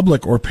general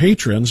public or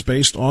patrons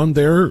based on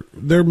their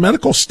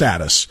medical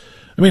status.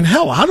 I mean,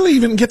 hell, how do they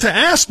even get to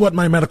ask what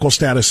my medical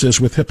status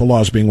is with HIPAA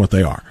laws being what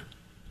they are?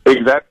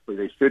 Exactly.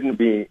 They shouldn't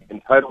be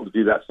entitled to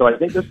do that. So I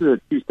think this is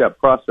a two-step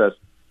process.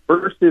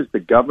 First is the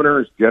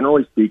governors,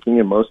 generally speaking,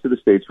 in most of the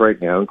states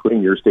right now,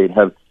 including your state,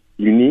 have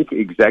unique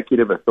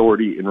executive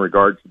authority in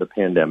regard to the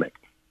pandemic.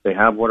 They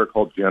have what are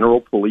called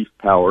general police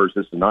powers.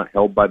 This is not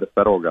held by the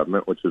federal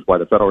government, which is why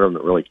the federal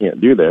government really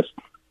can't do this.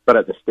 But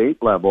at the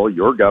state level,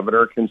 your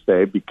governor can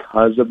say,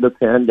 because of the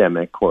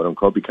pandemic, quote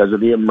unquote, because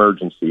of the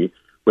emergency,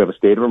 we have a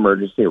state of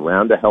emergency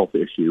around a health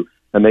issue,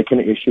 and they can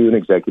issue an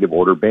executive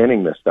order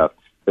banning this stuff.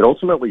 It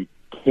ultimately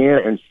can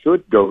and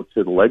should go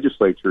to the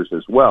legislatures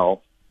as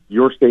well.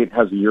 Your state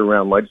has a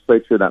year-round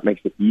legislature. That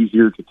makes it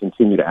easier to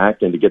continue to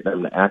act and to get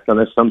them to act on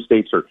this. Some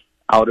states are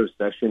out of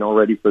session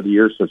already for the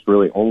year, so it's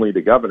really only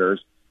the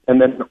governors. And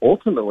then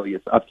ultimately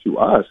it's up to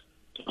us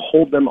to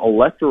hold them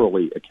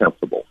electorally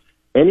accountable.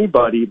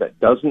 Anybody that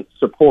doesn't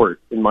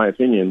support, in my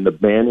opinion, the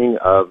banning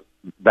of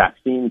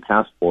vaccine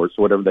passports,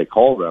 whatever they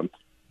call them,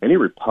 any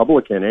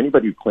Republican,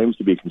 anybody who claims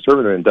to be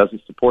conservative and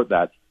doesn't support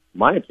that, in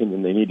my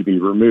opinion, they need to be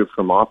removed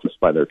from office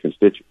by their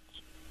constituents.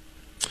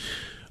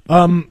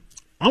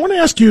 I want to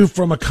ask you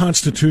from a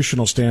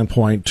constitutional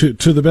standpoint, to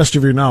the best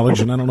of your knowledge,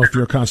 and I don't know if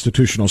you're a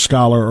constitutional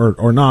scholar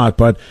or not,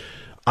 but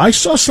I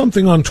saw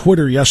something on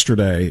Twitter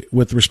yesterday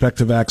with respect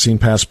to vaccine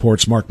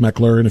passports, Mark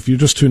Meckler, and if you're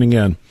just tuning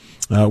in,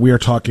 we are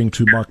talking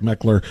to Mark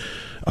Meckler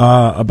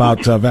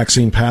about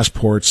vaccine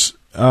passports.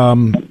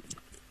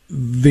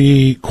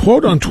 The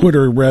quote on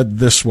Twitter read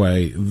this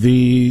way: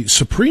 the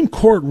Supreme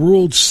Court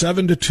ruled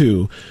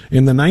 7-2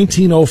 in the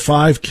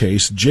 1905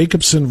 case,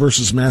 Jacobson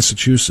versus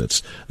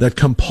Massachusetts, that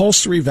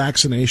compulsory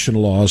vaccination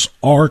laws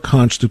are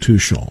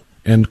constitutional,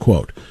 end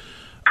quote.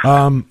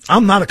 I'm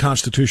not a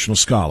constitutional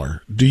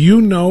scholar. Do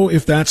you know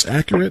if that's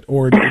accurate,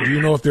 or do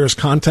you know if there's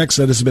context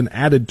that has been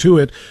added to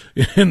it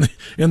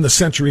in the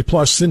century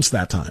plus since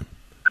that time?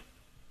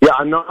 Yeah,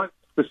 I'm not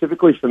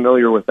specifically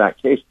familiar with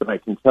that case, but I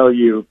can tell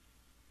you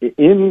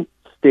in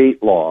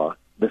state law,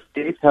 the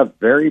states have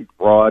very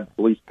broad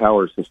police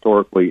powers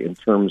historically in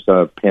terms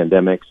of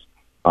pandemics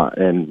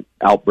and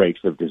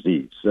outbreaks of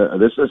disease.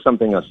 This is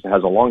something that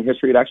has a long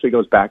history. It actually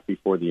goes back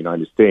before the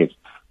United States,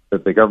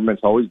 that the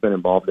government's always been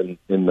involved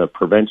in the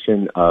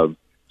prevention of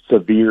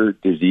severe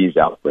disease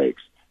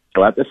outbreaks.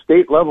 So at the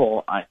state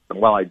level,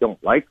 while I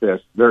don't like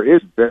this, there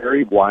is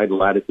very wide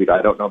latitude.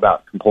 I don't know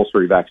about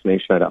compulsory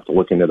vaccination. I'd have to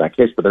look into that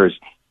case, but there's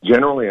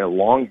generally a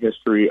long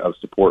history of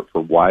support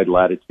for wide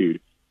latitude.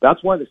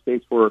 That's why the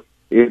states were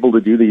able to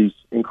do these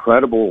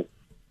incredible,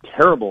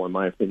 terrible, in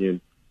my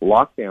opinion,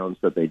 lockdowns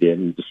that they did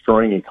and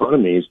destroying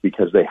economies,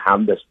 because they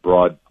have this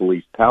broad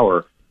police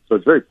power. So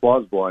it's very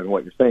plausible, and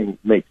what you're saying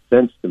makes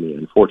sense to me,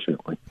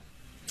 unfortunately.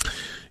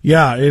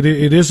 Yeah, it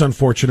is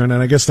unfortunate,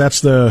 and I guess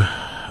that's the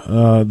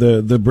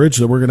bridge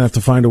that we're going to have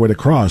to find a way to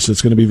cross.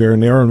 It's going to be very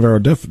narrow and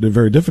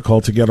very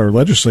difficult to get our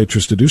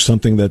legislatures to do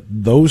something that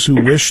those who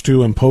wish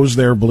to impose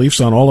their beliefs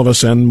on all of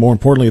us, and more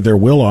importantly, their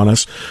will on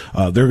us,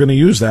 they're going to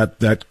use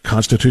that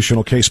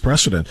constitutional case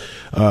precedent.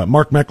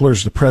 Mark Meckler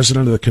is the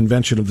president of the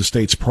Convention of the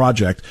States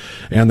Project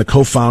and the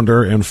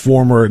co-founder and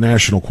former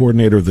national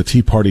coordinator of the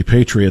Tea Party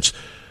Patriots.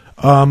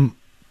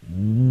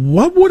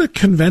 What would a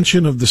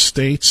convention of the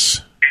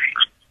states,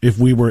 if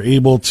we were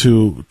able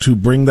to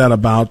bring that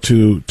about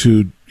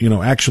to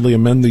actually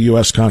amend the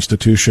U.S.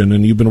 Constitution,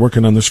 and you've been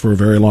working on this for a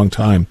very long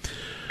time,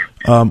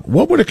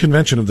 what would a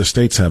convention of the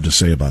states have to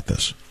say about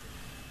this?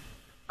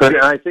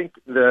 I think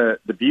the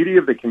beauty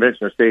of the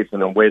Convention of States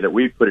and the way that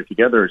we've put it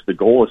together is the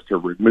goal is to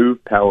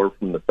remove power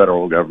from the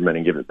federal government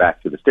and give it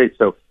back to the states.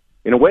 So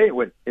in a way, it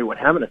would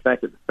have an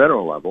effect at the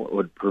federal level. It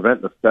would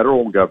prevent the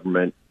federal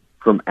government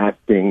from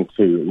acting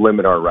to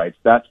limit our rights.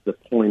 That's the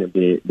point of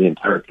the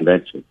entire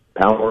convention.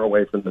 Power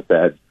away from the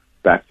feds,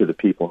 back to the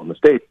people in the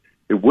states.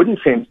 It wouldn't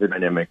change the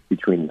dynamic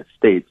between the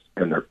states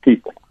and their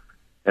people.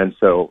 And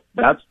so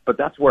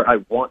that's where I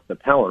want the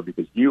power,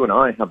 because you and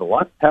I have a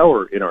lot of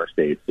power in our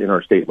states, in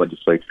our state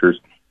legislatures,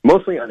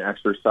 mostly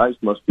unexercised.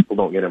 Most people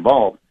don't get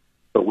involved,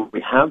 but when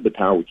we have the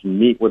power, we can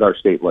meet with our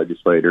state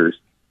legislators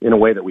in a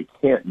way that we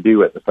can't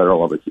do at the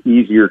federal level. It's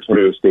easier to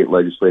move state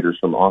legislators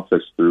from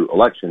office through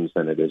elections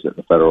than it is at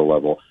the federal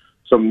level.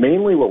 So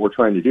mainly what we're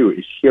trying to do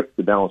is shift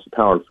the balance of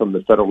power from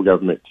the federal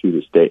government to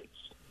the states.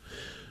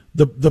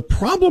 The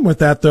problem with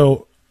that,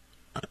 though,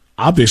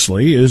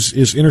 obviously,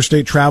 is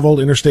interstate travel,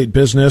 interstate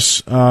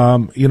business.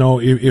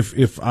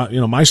 If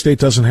my state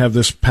doesn't have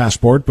this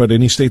passport, but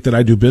any state that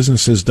I do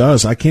businesses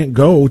does, I can't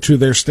go to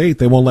their state.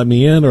 They won't let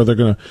me in, or they're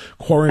going to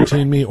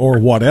quarantine me or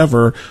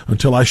whatever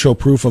until I show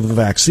proof of the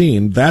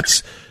vaccine.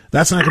 That's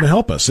not going to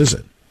help us, is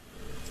it?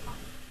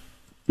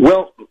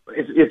 Well,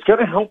 it's going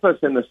to help us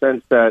in the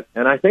sense that,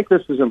 and I think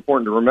this is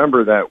important to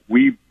remember, that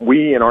we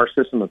in our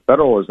system of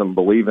federalism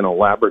believe in a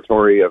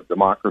laboratory of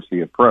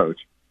democracy approach.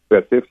 We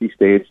have 50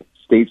 states.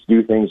 States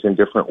do things in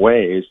different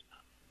ways.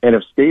 And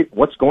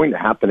what's going to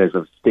happen is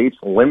if states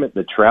limit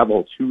the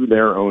travel to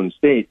their own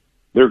state,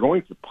 they're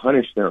going to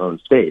punish their own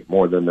state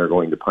more than they're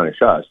going to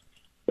punish us.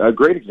 a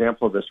great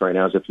example of this right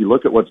now is if you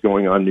look at what's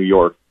going on in New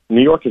York.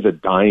 New York is a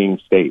dying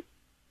state,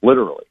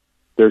 literally.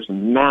 There's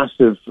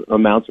massive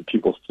amounts of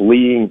people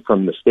fleeing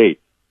from the state,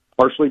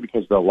 partially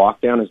because the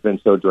lockdown has been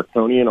so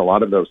draconian. A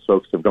lot of those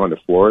folks have gone to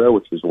Florida,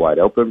 which is wide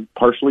open,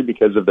 partially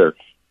because of their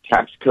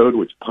tax code,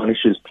 which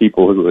punishes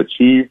people who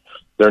achieve.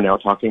 They're now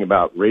talking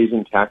about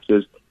raising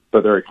taxes,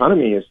 but their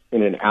economy is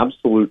in an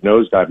absolute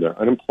nosedive. Their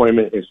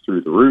unemployment is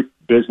through the roof.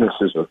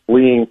 Businesses are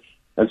fleeing.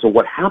 And so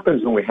what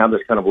happens when we have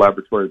this kind of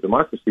laboratory of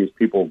democracy is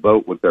people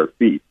vote with their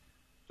feet.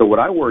 So what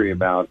I worry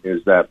about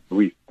is that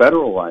we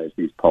federalize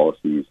these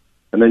policies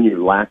and then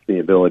you lack the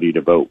ability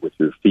to vote with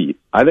your feet.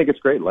 I think it's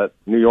great. Let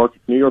New York,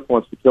 if New York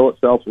wants to kill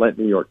itself, let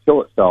New York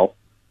kill itself.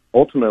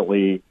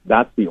 Ultimately,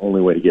 that's the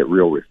only way to get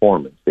real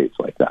reform in states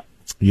like that.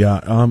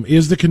 Yeah.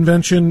 Is the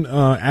convention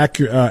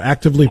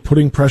actively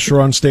putting pressure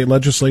on state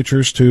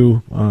legislatures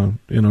to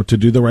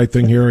do the right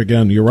thing here?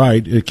 Again, you're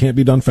right. It can't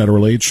be done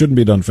federally. It shouldn't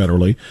be done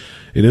federally.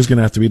 It is going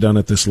to have to be done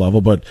at this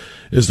level. But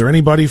is there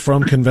anybody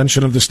from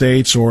Convention of the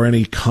States or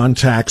any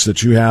contacts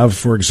that you have,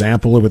 for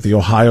example, with the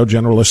Ohio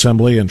General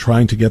Assembly and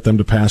trying to get them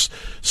to pass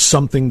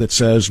something that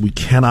says we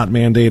cannot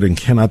mandate and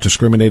cannot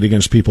discriminate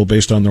against people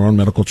based on their own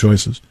medical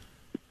choices?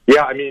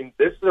 Yeah, I mean,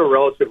 this is a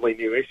relatively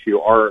new issue.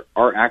 Our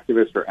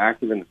activists are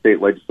active in the state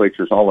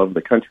legislatures all over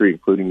the country,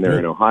 including there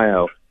in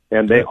Ohio,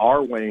 and they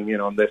are weighing in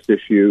on this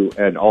issue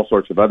and all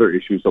sorts of other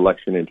issues,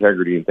 election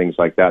integrity and things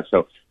like that.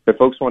 So if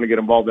folks want to get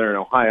involved there in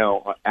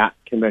Ohio at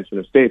Convention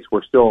of States,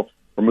 we're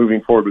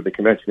moving forward with the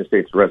Convention of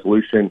States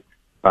resolution.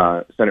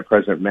 Senate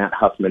President Matt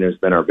Huffman has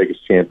been our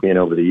biggest champion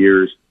over the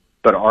years.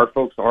 But our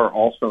folks are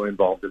also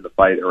involved in the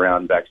fight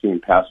around vaccine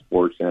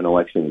passports and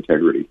election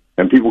integrity.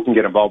 And people can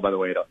get involved, by the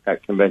way,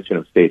 at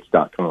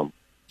conventionofstates.com.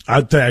 I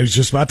was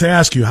just about to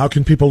ask you, how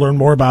can people learn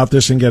more about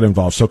this and get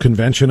involved? So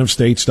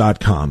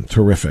conventionofstates.com.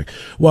 Terrific.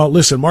 Well,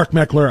 listen, Mark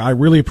Meckler, I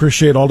really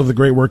appreciate all of the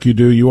great work you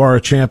do. You are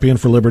a champion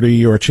for liberty.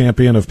 You're a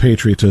champion of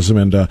patriotism.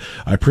 And I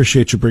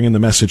appreciate you bringing the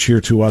message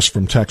here to us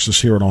from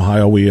Texas here in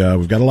Ohio.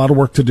 We've got a lot of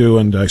work to do,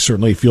 and I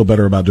certainly feel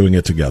better about doing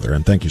it together.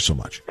 And thank you so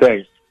much.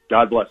 Thanks.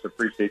 God bless.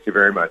 Appreciate you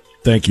very much.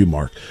 Thank you,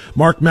 Mark.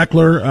 Mark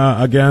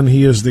Meckler, again,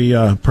 he is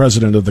the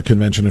president of the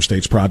Convention of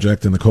States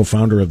Project and the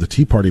co-founder of the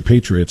Tea Party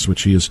Patriots,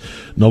 which he is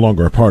no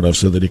longer a part of,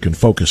 so that he can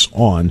focus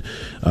on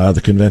the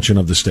Convention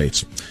of the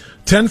States.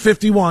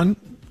 10:51.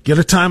 Get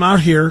a time out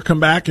here. Come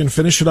back and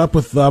finish it up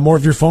with more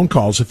of your phone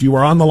calls. If you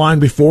were on the line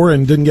before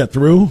and didn't get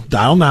through,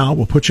 dial now.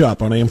 We'll put you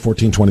up on AM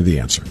 1420, The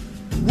Answer.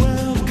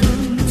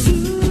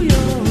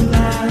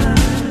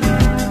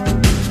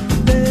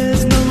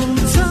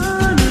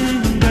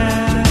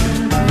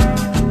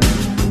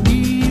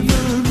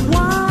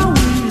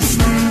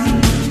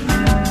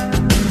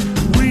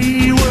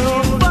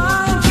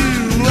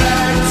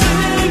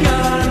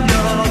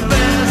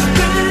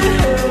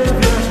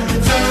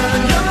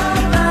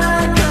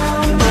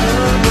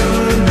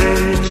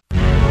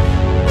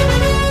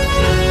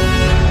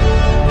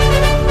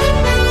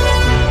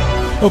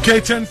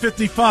 Okay,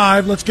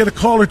 10:55. Let's get a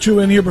call or two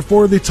in here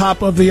before the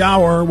top of the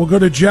hour. We'll go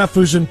to Jeff,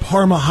 who's in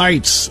Parma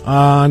Heights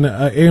on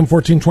AM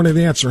 1420,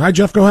 The Answer. Hi,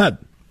 Jeff. Go ahead.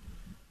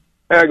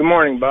 Hey, good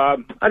morning,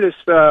 Bob. I just,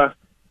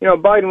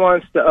 Biden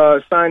wants to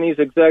sign these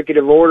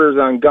executive orders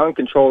on gun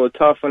control to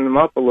toughen them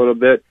up a little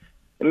bit.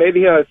 And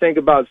maybe he ought to think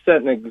about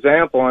setting an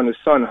example on his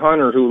son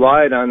Hunter, who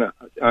lied on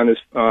his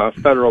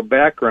federal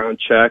background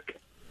check,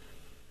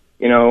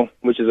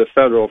 which is a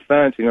federal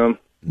offense,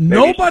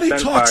 Nobody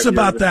talks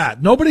about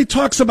that. Nobody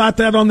talks about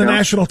that on the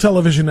national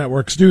television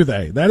networks, do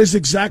they? That is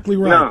exactly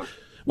right. No.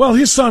 Well,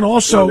 his son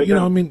also,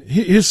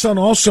 his son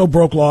also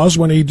broke laws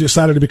when he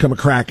decided to become a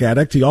crack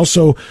addict. He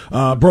also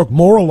broke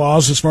moral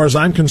laws, as far as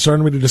I'm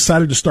concerned, when he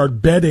decided to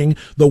start bedding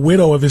the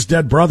widow of his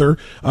dead brother.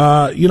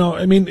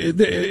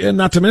 And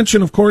not to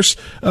mention, of course,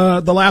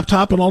 the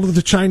laptop and all of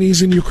the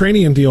Chinese and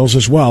Ukrainian deals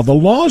as well. The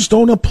laws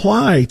don't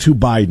apply to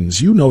Biden's.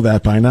 You know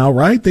that by now,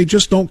 right? They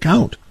just don't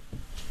count.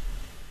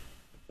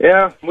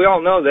 Yeah, we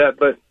all know that,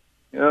 but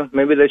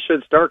maybe they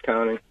should start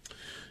counting.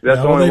 That's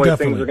the only way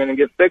things are going to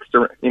get fixed,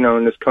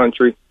 in this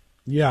country.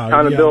 Yeah,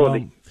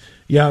 accountability.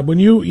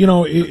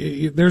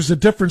 When there's a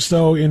difference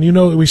though,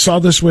 and we saw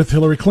this with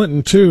Hillary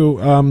Clinton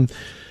too.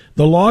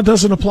 The law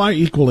doesn't apply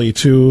equally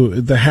to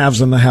the haves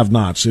and the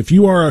have-nots. If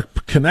you are a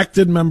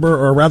connected member,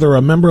 or rather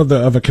a member of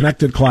a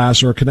connected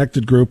class or a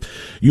connected group,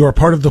 you are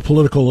part of the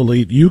political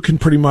elite. You can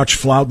pretty much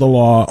flout the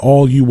law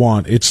all you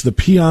want. It's the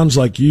peons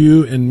like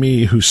you and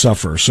me who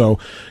suffer. So,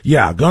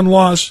 yeah, gun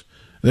laws.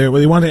 They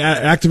want to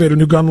activate a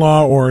new gun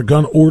law or a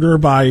gun order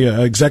by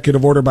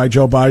executive order by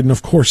Joe Biden.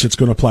 Of course, it's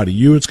going to apply to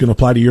you. It's going to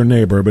apply to your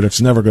neighbor, but it's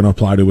never going to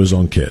apply to his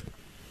own kid.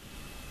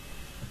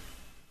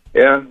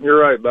 Yeah, you're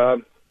right,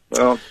 Bob.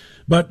 Well.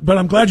 But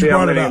I'm glad you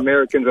brought it up. I'm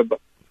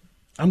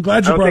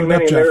glad you brought it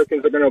up, Jeff. I don't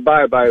think many Americans are going to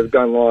abide by his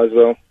gun laws,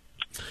 though.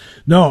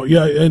 No,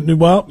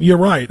 well, you're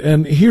right.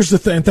 And here's the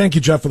thing. Thank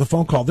you, Jeff, for the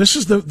phone call. This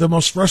is the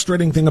most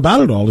frustrating thing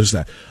about it all, is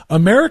that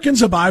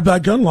Americans abide by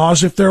gun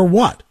laws if they're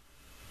what?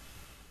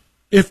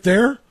 If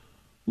they're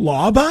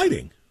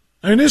law-abiding.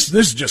 I mean, this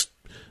is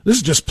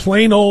just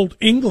plain old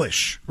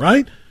English,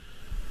 right?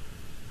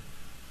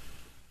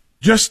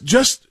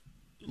 Just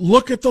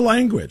look at the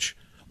language.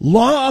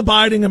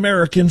 Law-abiding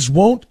Americans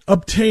won't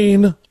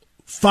obtain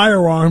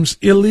firearms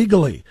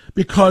illegally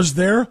because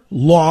they're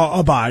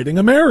law-abiding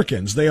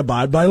Americans. They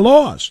abide by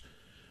laws.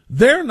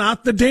 They're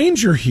not the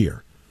danger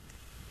here.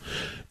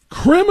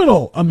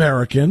 Criminal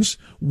Americans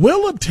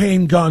will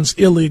obtain guns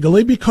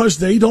illegally because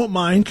they don't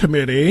mind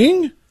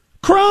committing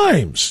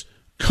crimes.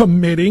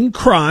 Committing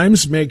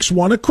crimes makes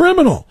one a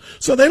criminal.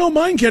 So they don't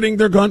mind getting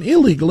their gun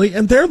illegally,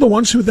 and they're the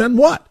ones who then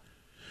what?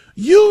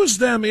 Use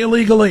them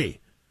illegally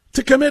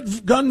to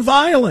commit gun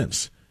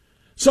violence.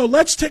 So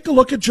let's take a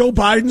look at Joe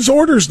Biden's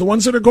orders, the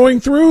ones that are going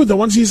through, the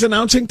ones he's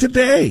announcing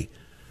today.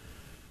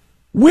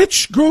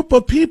 Which group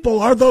of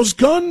people are those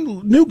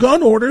new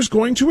gun orders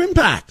going to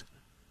impact?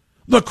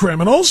 The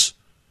criminals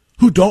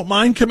who don't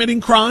mind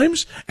committing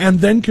crimes and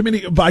then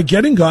by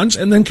getting guns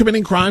and then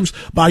committing crimes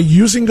by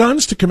using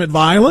guns to commit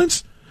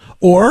violence?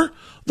 Or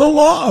the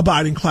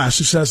law-abiding class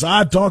who says,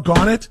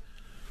 doggone it,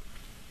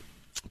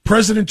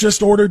 President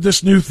just ordered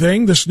this new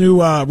thing, this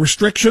new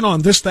restriction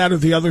on this, that, or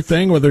the other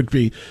thing, whether it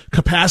be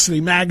capacity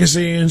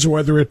magazines or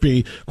whether it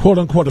be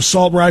quote-unquote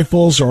assault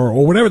rifles or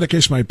whatever the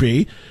case might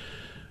be.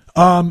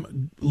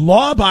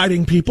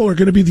 Law-abiding people are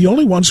going to be the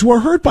only ones who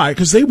are hurt by it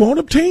because they won't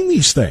obtain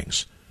these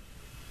things.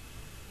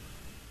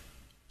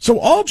 So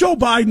all Joe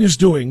Biden is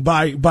doing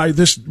by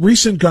this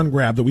recent gun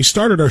grab that we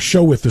started our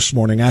show with this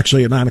morning,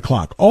 actually at 9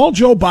 o'clock, all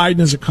Joe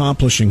Biden is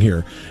accomplishing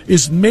here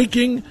is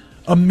making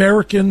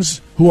Americans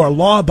who are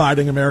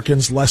law-abiding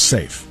Americans less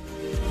safe.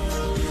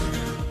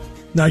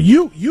 Now,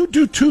 you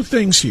do two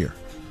things here.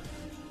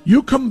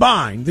 You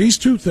combine these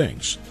two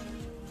things.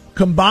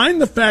 Combine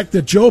the fact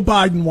that Joe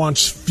Biden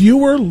wants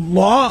fewer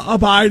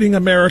law-abiding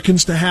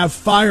Americans to have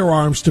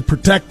firearms to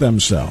protect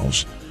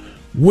themselves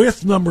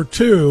with, number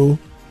two,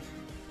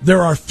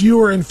 there are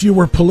fewer and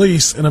fewer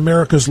police in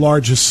America's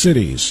largest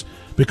cities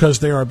because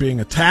they are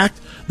being attacked,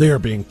 they are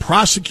being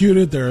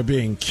prosecuted, they are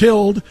being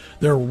killed,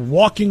 they're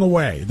walking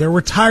away, they're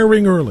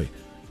retiring early,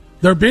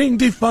 they're being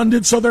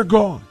defunded, so they're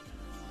gone.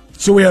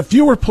 So we have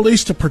fewer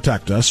police to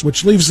protect us,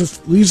 which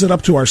leaves it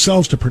up to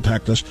ourselves to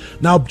protect us.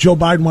 Now Joe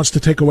Biden wants to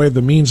take away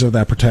the means of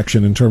that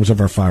protection in terms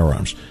of our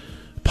firearms.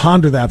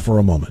 Ponder that for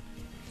a moment.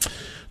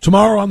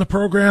 Tomorrow on the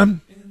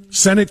program,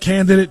 Senate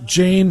candidate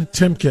Jane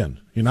Timken.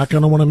 You're not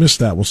going to want to miss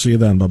that. We'll see you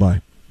then.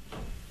 Bye-bye.